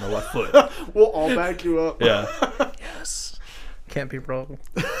off on the left foot." We'll all back you up. Yeah, Yes. Can't be wrong.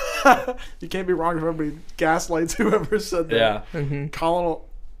 You can't be wrong if everybody gaslights whoever said that. yeah. Colin will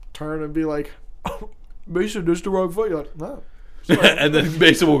turn and be like, oh, Mason, this is the wrong foot. You're like, no. And then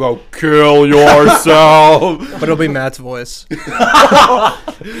Mason will go, "Kill yourself." But it'll be Matt's voice. You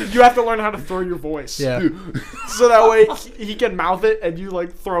have to learn how to throw your voice. Yeah. So that way he can mouth it and you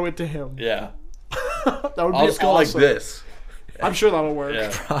like throw it to him. Yeah, That would I'll be just go like awesome. this. I'm sure that'll work.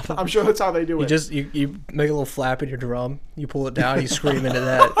 Yeah, I'm sure that's how they do You it. just you make a little flap in your drum. You pull it down. You scream into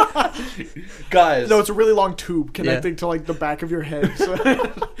that. guys. No, it's a really long tube connecting to like the back of your head. So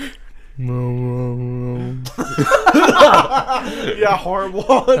yeah,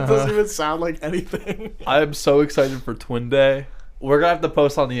 horrible. It doesn't even sound like anything. I am so excited for Twin Day. we're gonna have to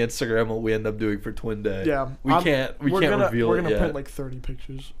post on the Instagram what we end up doing for Twin Day. Yeah, we can't reveal We're it gonna yet. print like 30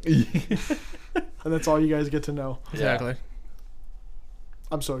 pictures, and that's all you guys get to know. Exactly.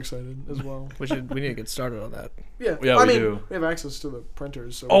 I'm so excited as well. We need to get started on that. Yeah, Yeah, I we mean, do. we have access to the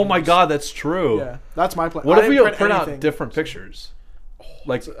printers. So we Oh can my just- god, that's true. Yeah, that's my plan. What I if we didn't print out anything. different pictures?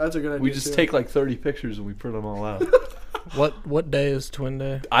 Like That's a good idea. we just too. take like 30 pictures and we print them all out. What day is Twin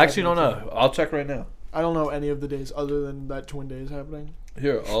Day? I actually don't know. I'll check right now. I don't know any of the days other than that Twin Day is happening.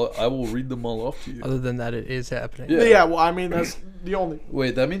 Here, I will read them all off to you. Other than that, it is happening. Yeah. But yeah, well, I mean that's the only.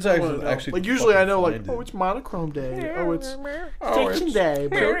 Wait, that means I wanna know. actually like usually I fucking know like find oh it. it's monochrome day, oh it's Oh, section it's day,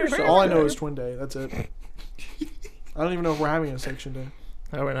 but yourself all I know day. is Twin Day. That's it. I don't even know if we're having a section day.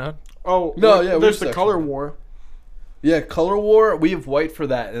 Are we not? Oh No, look, yeah, we there's have the color section. war. Yeah, color war. We have white for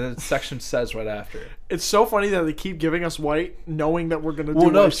that, and then section says right after. It's so funny that they keep giving us white, knowing that we're gonna. Well,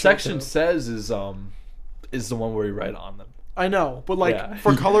 do no, white section shirts. says is the one where we write on them. I know, but like Yeah.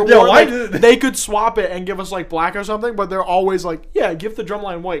 for color Yeah, war, why like, did- they could swap it and give us like black or something, but they're always like, yeah, give the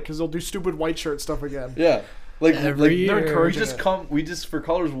drumline white because they'll do stupid white shirt stuff again. Yeah, like Every year. They're we encouraging just it. come. We just for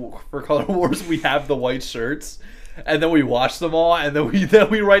color wars. We have the white shirts, and then we watch them all, and then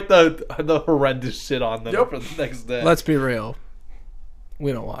we write the horrendous shit on them Yep. for the next day. Let's be real.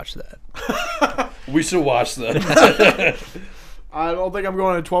 We don't watch that. We should watch them. I don't think I'm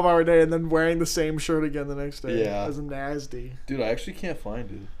going a 12-hour day and then wearing the same shirt again the next day. Yeah. As nasty. Dude, I actually can't find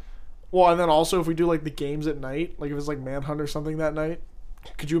it. Well, and then also if we do like the games at night, like if it's like Manhunt or something that night,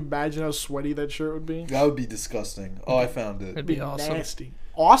 could you imagine how sweaty that shirt would be? That would be disgusting. Oh, I found it. It'd be awesome. Nasty.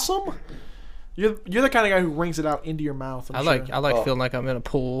 Awesome? You're the kind of guy who wrings it out into your mouth. I like Oh. feeling like I'm in a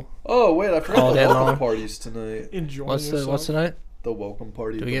pool. Oh wait, I forgot All the day welcome long. parties tonight. enjoying What's yourself. tonight? The welcome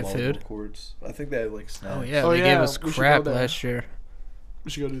party. Do at we the get volleyball food? Courts. I think they had like snacks. Oh yeah, Oh, they yeah, gave us we should go crap there. last year. We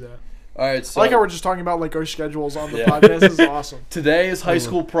should go do that. All right, so I like how we're just talking about like our schedules on the Yeah. podcast. This is awesome. today is high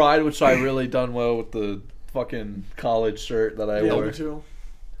school pride, which I really done well with the fucking college shirt that I Yeah, wore. me too.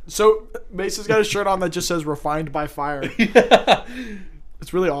 So Mason's got a shirt on that just says "Refined by Fire."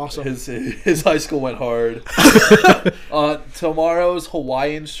 It's really awesome. His high school went hard. Tomorrow's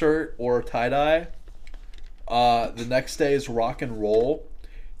Hawaiian shirt or tie dye. The next day is rock and roll.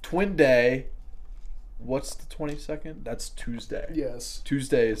 Twin Day. What's the 22nd? That's Tuesday. Yes.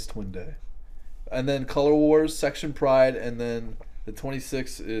 Tuesday is Twin Day. And then Color Wars, Section Pride, and then the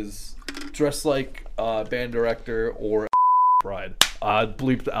 26th is dress like band director or Pride. I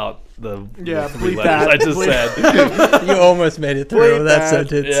bleeped out the Yeah, the three bleep letters that. I just Bleep. said. You almost made it through Bleep that that.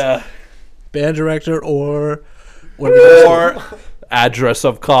 sentence. Yeah. Band director or what did you Or address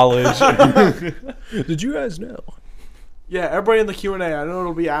of college. say? Did you guys know? Yeah, everybody in the Q&A. I don't know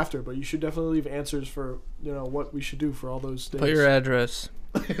it'll be after, but you should definitely leave answers for what we should do for all those days. Put your address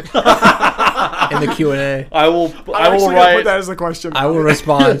in the Q&A. I will I'm I will actually gonna write put that as the question. I will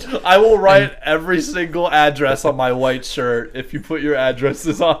respond. I will write every single address on my white shirt if you put your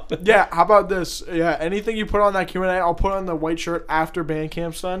addresses on. Yeah, how about this? Yeah, anything you put on that Q&A, I'll put on the white shirt after band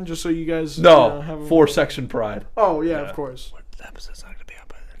camp's done, just so you guys No, have for Section Pride. Oh yeah, Yeah. of course. The episode's not going to be out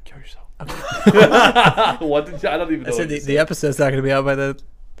by then. Kill yourself. What did you, I don't even know. I said what you the episode's not going to be out by then.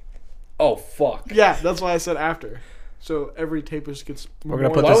 Oh fuck. Yeah, that's why I said after. So every tape just gets. We're gonna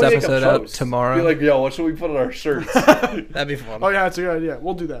more- put Why this don't we make a episode out post? tomorrow. Be like, yo, what should we put on our shirts? That'd be fun. Oh yeah, it's a good idea.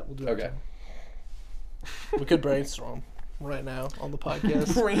 We'll do that. We'll do that. Okay. We could brainstorm right now on the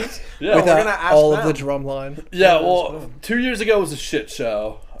podcast. Yeah. We're Without gonna ask all of them. the drum line. Yeah, that's well, fun. 2 years ago was a shit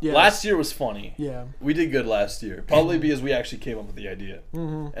show. Yes. Last year was funny. Yeah. We did good last year. Probably because we actually came up with the idea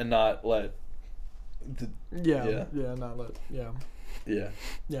Mm-hmm. and not let. Yeah. Yeah. Yeah. Not let. Yeah. Yeah.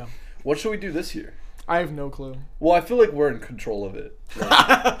 Yeah. What should we do this year? I have no clue. Well, I feel like we're in control of it. Like,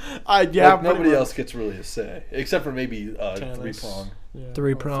 Yeah. like, pretty nobody much. else gets really a say, except for maybe Tennis. 3-prong. Yeah.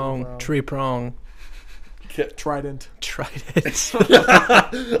 Three or prong, tree prong, Trident. trident.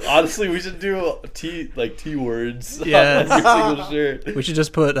 Honestly, we should do T words. Yes. on every single shirt. We should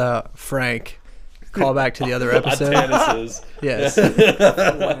just put Frank. Call back to the other episode. Tannis's. Yes.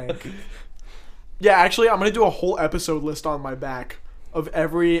 Blank. Yeah, actually, I'm gonna do a whole episode list on my back of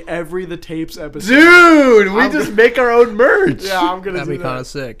every the tapes episode. Dude, we I'm just make our own merch. Yeah, I'm gonna That'd do be kind that. of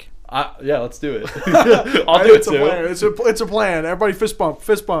sick. Yeah, let's do it. I'll do it It's a too. plan. It's a plan. Everybody fist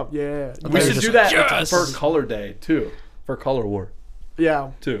bump. Yeah. We Okay, should just- do that Yes! for Color Day too. For Color War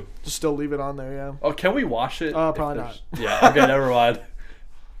Yeah. too. Just still leave it on there. Yeah. Oh, can we wash it? Probably If not. there's- Yeah. Okay, never mind.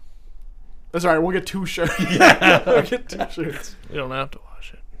 That's all right. We'll get 2 shirts. We'll get 2 shirts. You don't have to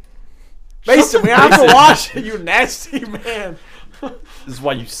wash it. Mason, we have to wash it. You nasty man. This is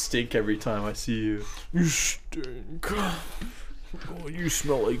why you stink every time I see you. You stink. Oh, you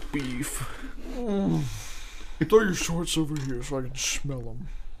smell like beef. Throw your shorts over here so I can smell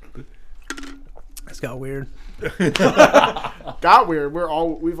them. It's got weird. Got weird.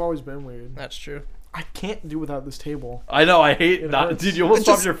 We've always been weird. That's true. I can't do without this table. I know. I hate. It Not, hurts. dude, you almost It's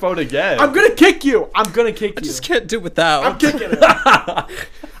dropped just- your phone again. I'm gonna kick you. I'm gonna kick you. Can't do without. I'm kicking him.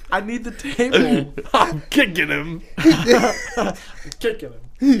 I need the table. I'm kicking him. I'm kicking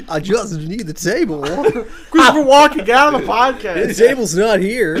him. I just need the table. Christopher Walken, get out of the The podcast. table's not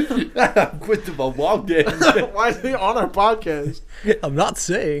here. Quit the walking. Why is he on our podcast? I'm not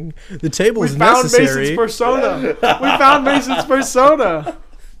saying the We table's found necessary. Mason's persona. We found Mason's persona.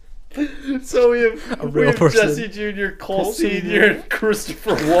 So we have real person. Jesse Jr., Cole Sr., and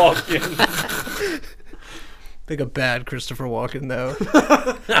Christopher Walken. Like a bad Christopher Walken though.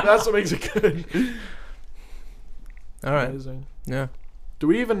 That's what makes it good. All right. Amazing. Yeah. Do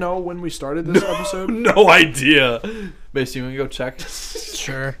we even know when we started this episode? No idea. Mason, you want to go check?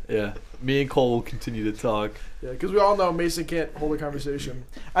 Sure. Yeah. Me and Cole will continue to talk. Yeah, because we all know Mason can't hold a conversation.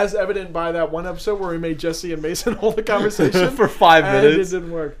 As evident by that one episode where we made Jesse and Mason hold a conversation. For 5 and minutes. it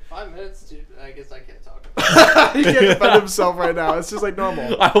didn't work. 5 minutes, dude. I guess I can't talk. He can't defend himself right now. It's just like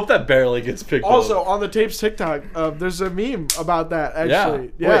normal. I hope that barely gets picked Also, up. on the tapes TikTok, there's a meme about that,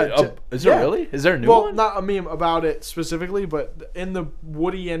 actually. Yeah. Wait, J- is there yeah. really? Is there a new Well, one? not a meme about it specifically, but in the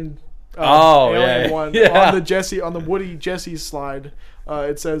Woody and Oh, Alien yeah, one, yeah. on the Woody Jesse slide,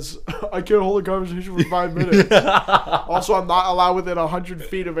 it says, I can't hold a conversation for 5 minutes. Also, I'm not allowed within 100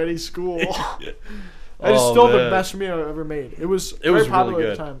 feet of any school. That is Oh, still the man. best meme I've ever made. It was It was very popular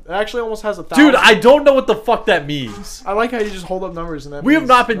really at the good. time. It actually almost has 1,000. Dude, I don't know what the fuck that means. I like how you just hold up numbers and that We have means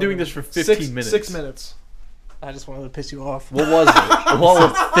not been nothing. doing this for 15 minutes. 6 minutes. I just wanted to piss you off. What was it? What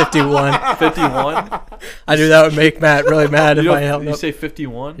was 51. 51? I knew that would make Matt really mad if You, I held you up. say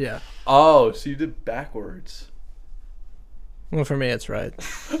 51? Yeah. Oh, so you did backwards. Well, for me, it's right.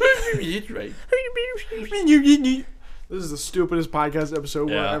 It's right. This is the stupidest podcast episode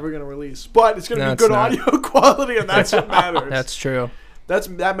we're Yeah. ever going to release. But it's going to No, be it's good not. audio quality, and that's what matters. That's true.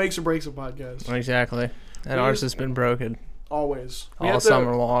 That makes or breaks a podcast. Exactly. And ours has been broken Always. We all have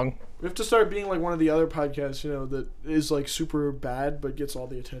summer to, long. we have to start being like one of the other podcasts, that is like super bad but gets all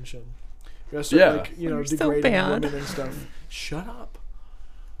the attention. We have to start You're so degrading bad. women and stuff. Shut up.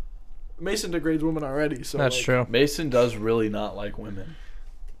 Mason degrades women already, so That's like, true. Mason does really not like women.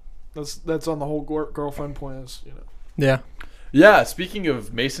 That's on the whole girlfriend point. Is Yeah. Yeah, speaking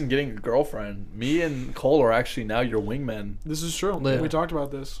of Mason getting a girlfriend, me and Cole are actually now your wingmen. this is true. Lit. We talked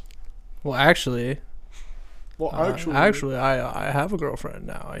about this. Well, actually, Well, actually, I have a girlfriend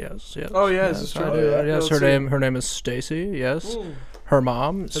now. Yes. Yes. Oh, yeah, this is I true. do. Yeah, Yes. let's Her name is Stacy. Yes. Ooh. Her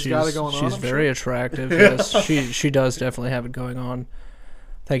mom. Has got it going on, She's I'm very sure. attractive. Yes. She does definitely have it going on.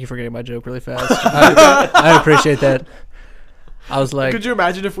 Thank you for getting my joke really fast. I appreciate that. I was like, Could you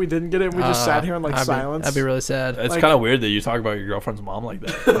imagine if we didn't get it and we just sat here in silence? That'd be really sad. It's Like- kind of weird that you talk about your girlfriend's mom like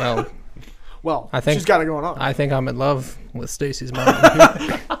that. Well, Well, I think- she's got it going on. I think I'm in love with Stacy's mom.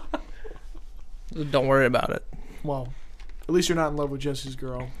 Don't worry about it. Well, at least you're not in love with Jesse's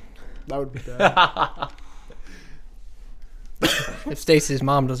girl. That would be bad. If Stacy's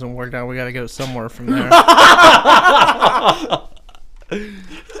mom doesn't work out, we got to go somewhere from there.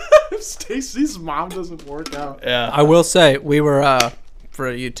 If Stacy's mom doesn't work out. Yeah. I will say, we were,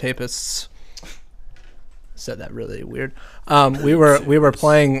 for you tapists, said that really weird. We were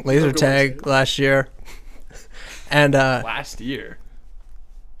playing laser Don't go and say tag it. last year, and Last year.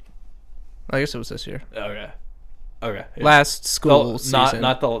 I guess it was this year. Okay. Okay. Yeah. Last school season.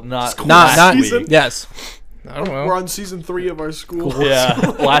 Not not last season? week. yes. I don't know. We're on season 3 of our school. Yeah.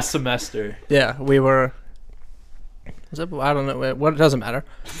 Last semester. Yeah, we were. Was it, I don't know. What, it doesn't matter.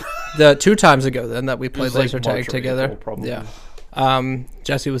 The 2 times ago then that we It played was like laser March tag or together. April, probably. Yeah.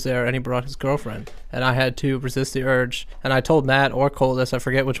 Jesse was there and he brought his girlfriend, and I had to resist the urge. And I told Matt or Cole this. I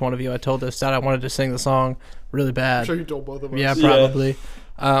forget which one of you I told this, that I wanted to sing the song really bad. I'm sure you told both of us. Yeah, Yeah. probably.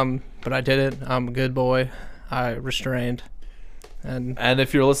 But I didn't. I'm a good boy. I restrained. And And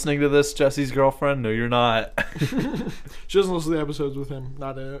if you're listening to this, Jesse's girlfriend, no, you're not. She doesn't listen to the episodes with him.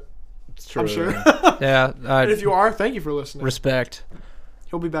 Not in it. It's true. I'm sure. yeah, And if you are, thank you for listening. respect.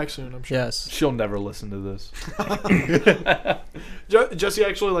 He'll be back soon, I'm sure. Yes. She'll never listen to this. Jesse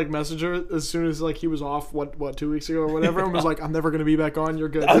actually messaged her as soon as he was off 2 weeks ago or whatever, and was like, "I'm never gonna be back on. You're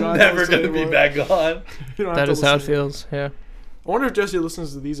good. You I'm don't have never listen going to be anymore. back on. You don't have That to is how it listen feels. Yeah. I wonder if Jesse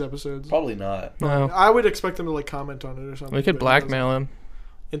listens to these episodes. Probably not. No. I would expect them to comment on it or something. We could but he blackmail him.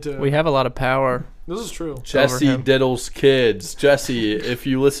 doesn't. We have a lot of power. This is true. Jesse him. diddles kids. Jesse, if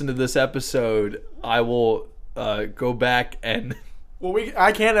you listen to this episode, I will go back and Well,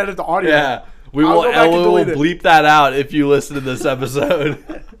 I can't edit the audio. yeah, we I'll will. go back and We will delete it. bleep that out if you listen to this episode.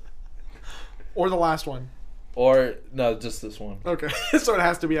 Or the last one. Or no, just this one. Okay, so it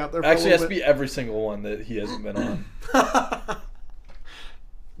has to be out there. For Actually, a it has to little be every single one that he hasn't been on. bit.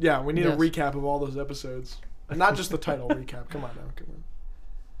 Yeah, we need a Yes. recap of all those episodes, and not just the title recap. Come on now, come on.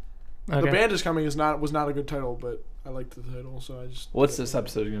 Okay. The Band Is Coming was not a good title, but I liked the title, so I just. What's this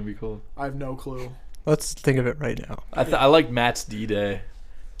episode going to be called? I have no clue. Let's think of it right now. I like Matt's D-Day.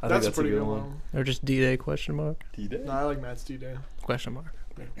 I That's, think a pretty good one. Or just D-Day question mark? D-Day? No, I like Matt's D-Day. Question mark.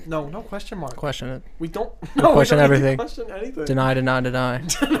 No question mark. Question it. We don't. We No, we question don't need to everything. Question anything. Deny, deny, deny.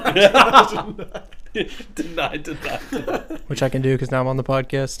 Denied. Which I can do because now I'm on the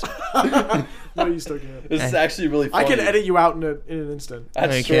podcast. No, you still can't. This is actually really I funny. can edit you out in an instant. No, you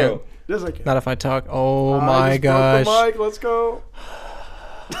That's can't. true. Yes, I can. Not if I talk. Oh I my just broke gosh. the mic. Let's go.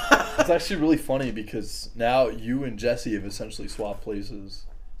 It's actually really funny because now you and Jesse have essentially swapped places.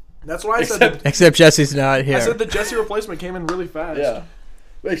 That's why I said. Except- Except Jesse's not here. I said the Jesse replacement came in really fast. Yeah.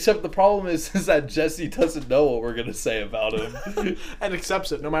 Except the problem is that Jesse doesn't know what we're going to say about him. And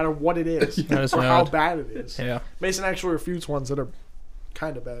accepts it no matter what it is That is or how valid. bad it is. Yeah. Mason actually refutes ones that are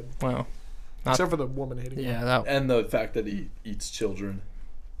kind of bad, Well. Not- except for the woman hating. Yeah. That. And the fact that he eats children.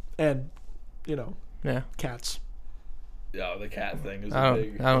 And Yeah. cats. Yeah, the cat thing is I a don't.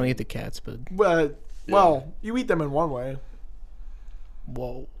 big. I don't eat the cats, but But well, you eat them in one way.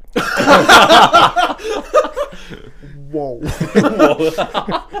 whoa. Whoa.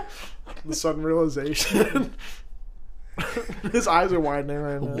 The sudden realization. His eyes are widening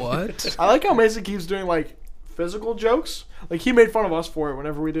right now. What? I like how Mason keeps doing like physical jokes. Like he made fun of us for it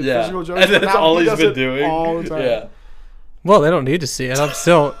whenever we did Yeah. physical jokes. And but that's now all he he's does been it doing. all the time. Yeah. Well, they don't need to see it. I'm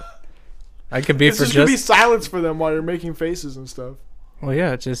still. I could be It's for just gonna be just. silence for them while you're making faces and stuff. Well,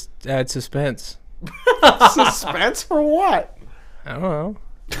 yeah. Just add suspense. Suspense for what? I don't know.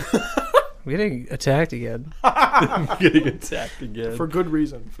 We're getting attacked again. Getting attacked again. For good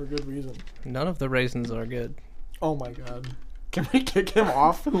reason. For good reason. None of the raisins are good. Oh my god. Can we kick him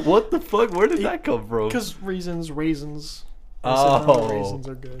off? What the fuck? Where did that come from? Because raisins. Oh. Raisins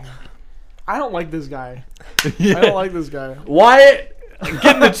are good. I don't like this guy. I don't like this guy. Wyatt,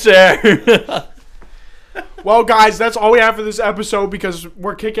 get in the chair. Well, guys, that's all we have for this episode because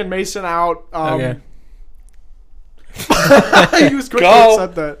we're kicking Mason out. Okay. He was quick to Go.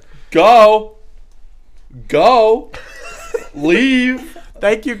 accept that. Go. Leave.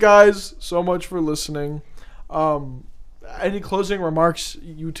 Thank you guys so much for listening. Any closing remarks,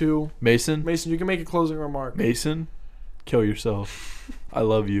 you two? Mason, Mason, you can make a closing remark. kill yourself. I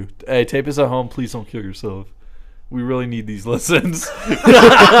love you. Hey, tape us at home. Please don't kill yourself. We really need these listens.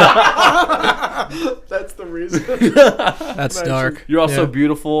 That's the reason. That's Nice. dark. You're also Yeah.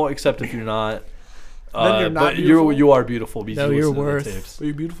 beautiful, except if you're not. Then you're not but beautiful? you are beautiful because No, you you're listen to the worth- tapes. But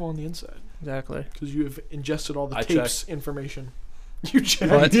you're beautiful on the inside Exactly. because you have ingested all the I tapes information. You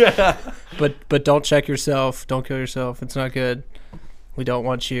checked. What? Yeah. But don't check yourself. Don't kill yourself. It's not good. We don't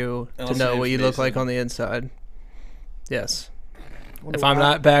want you Unless to know your what you look information- like on the inside. Yes. Wonder If I'm why-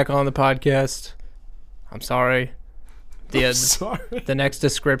 not back on the podcast, I'm sorry. I'm sorry. The next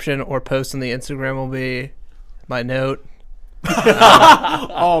description or post on the Instagram will be my note.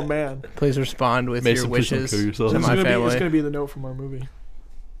 Oh man, Please respond with Mason, your please don't wishes kill yourself. to it's my gonna family. be the note from our movie.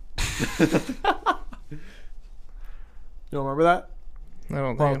 You don't remember that? I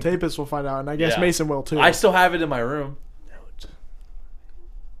don't Well, think. Tapis will find out, and I guess Yeah. Mason will too. I still have it in my room.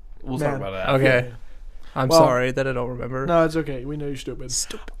 We'll Man. talk about that. Okay. I'm Well- sorry that I don't remember. No, it's okay. We know you're stupid.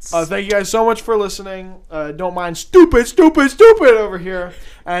 Stupid. Thank you guys so much for listening. Don't mind stupid over here.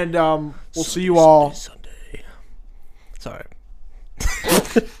 And we'll see you all. Sunday. Sorry.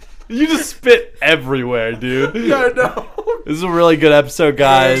 You just spit everywhere, dude. Yeah, no. This is a really good episode,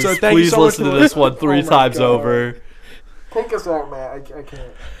 guys. So thank you Please so much listen for to this one listening. 3 Oh my times God. over. Take us out, man. I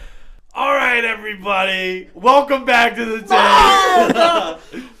can't. All right, everybody. Welcome back to the tape. Bye-bye.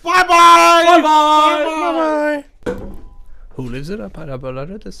 Bye-bye. Bye. Who lives in a pineapple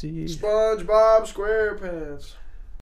under the sea? SpongeBob SquarePants.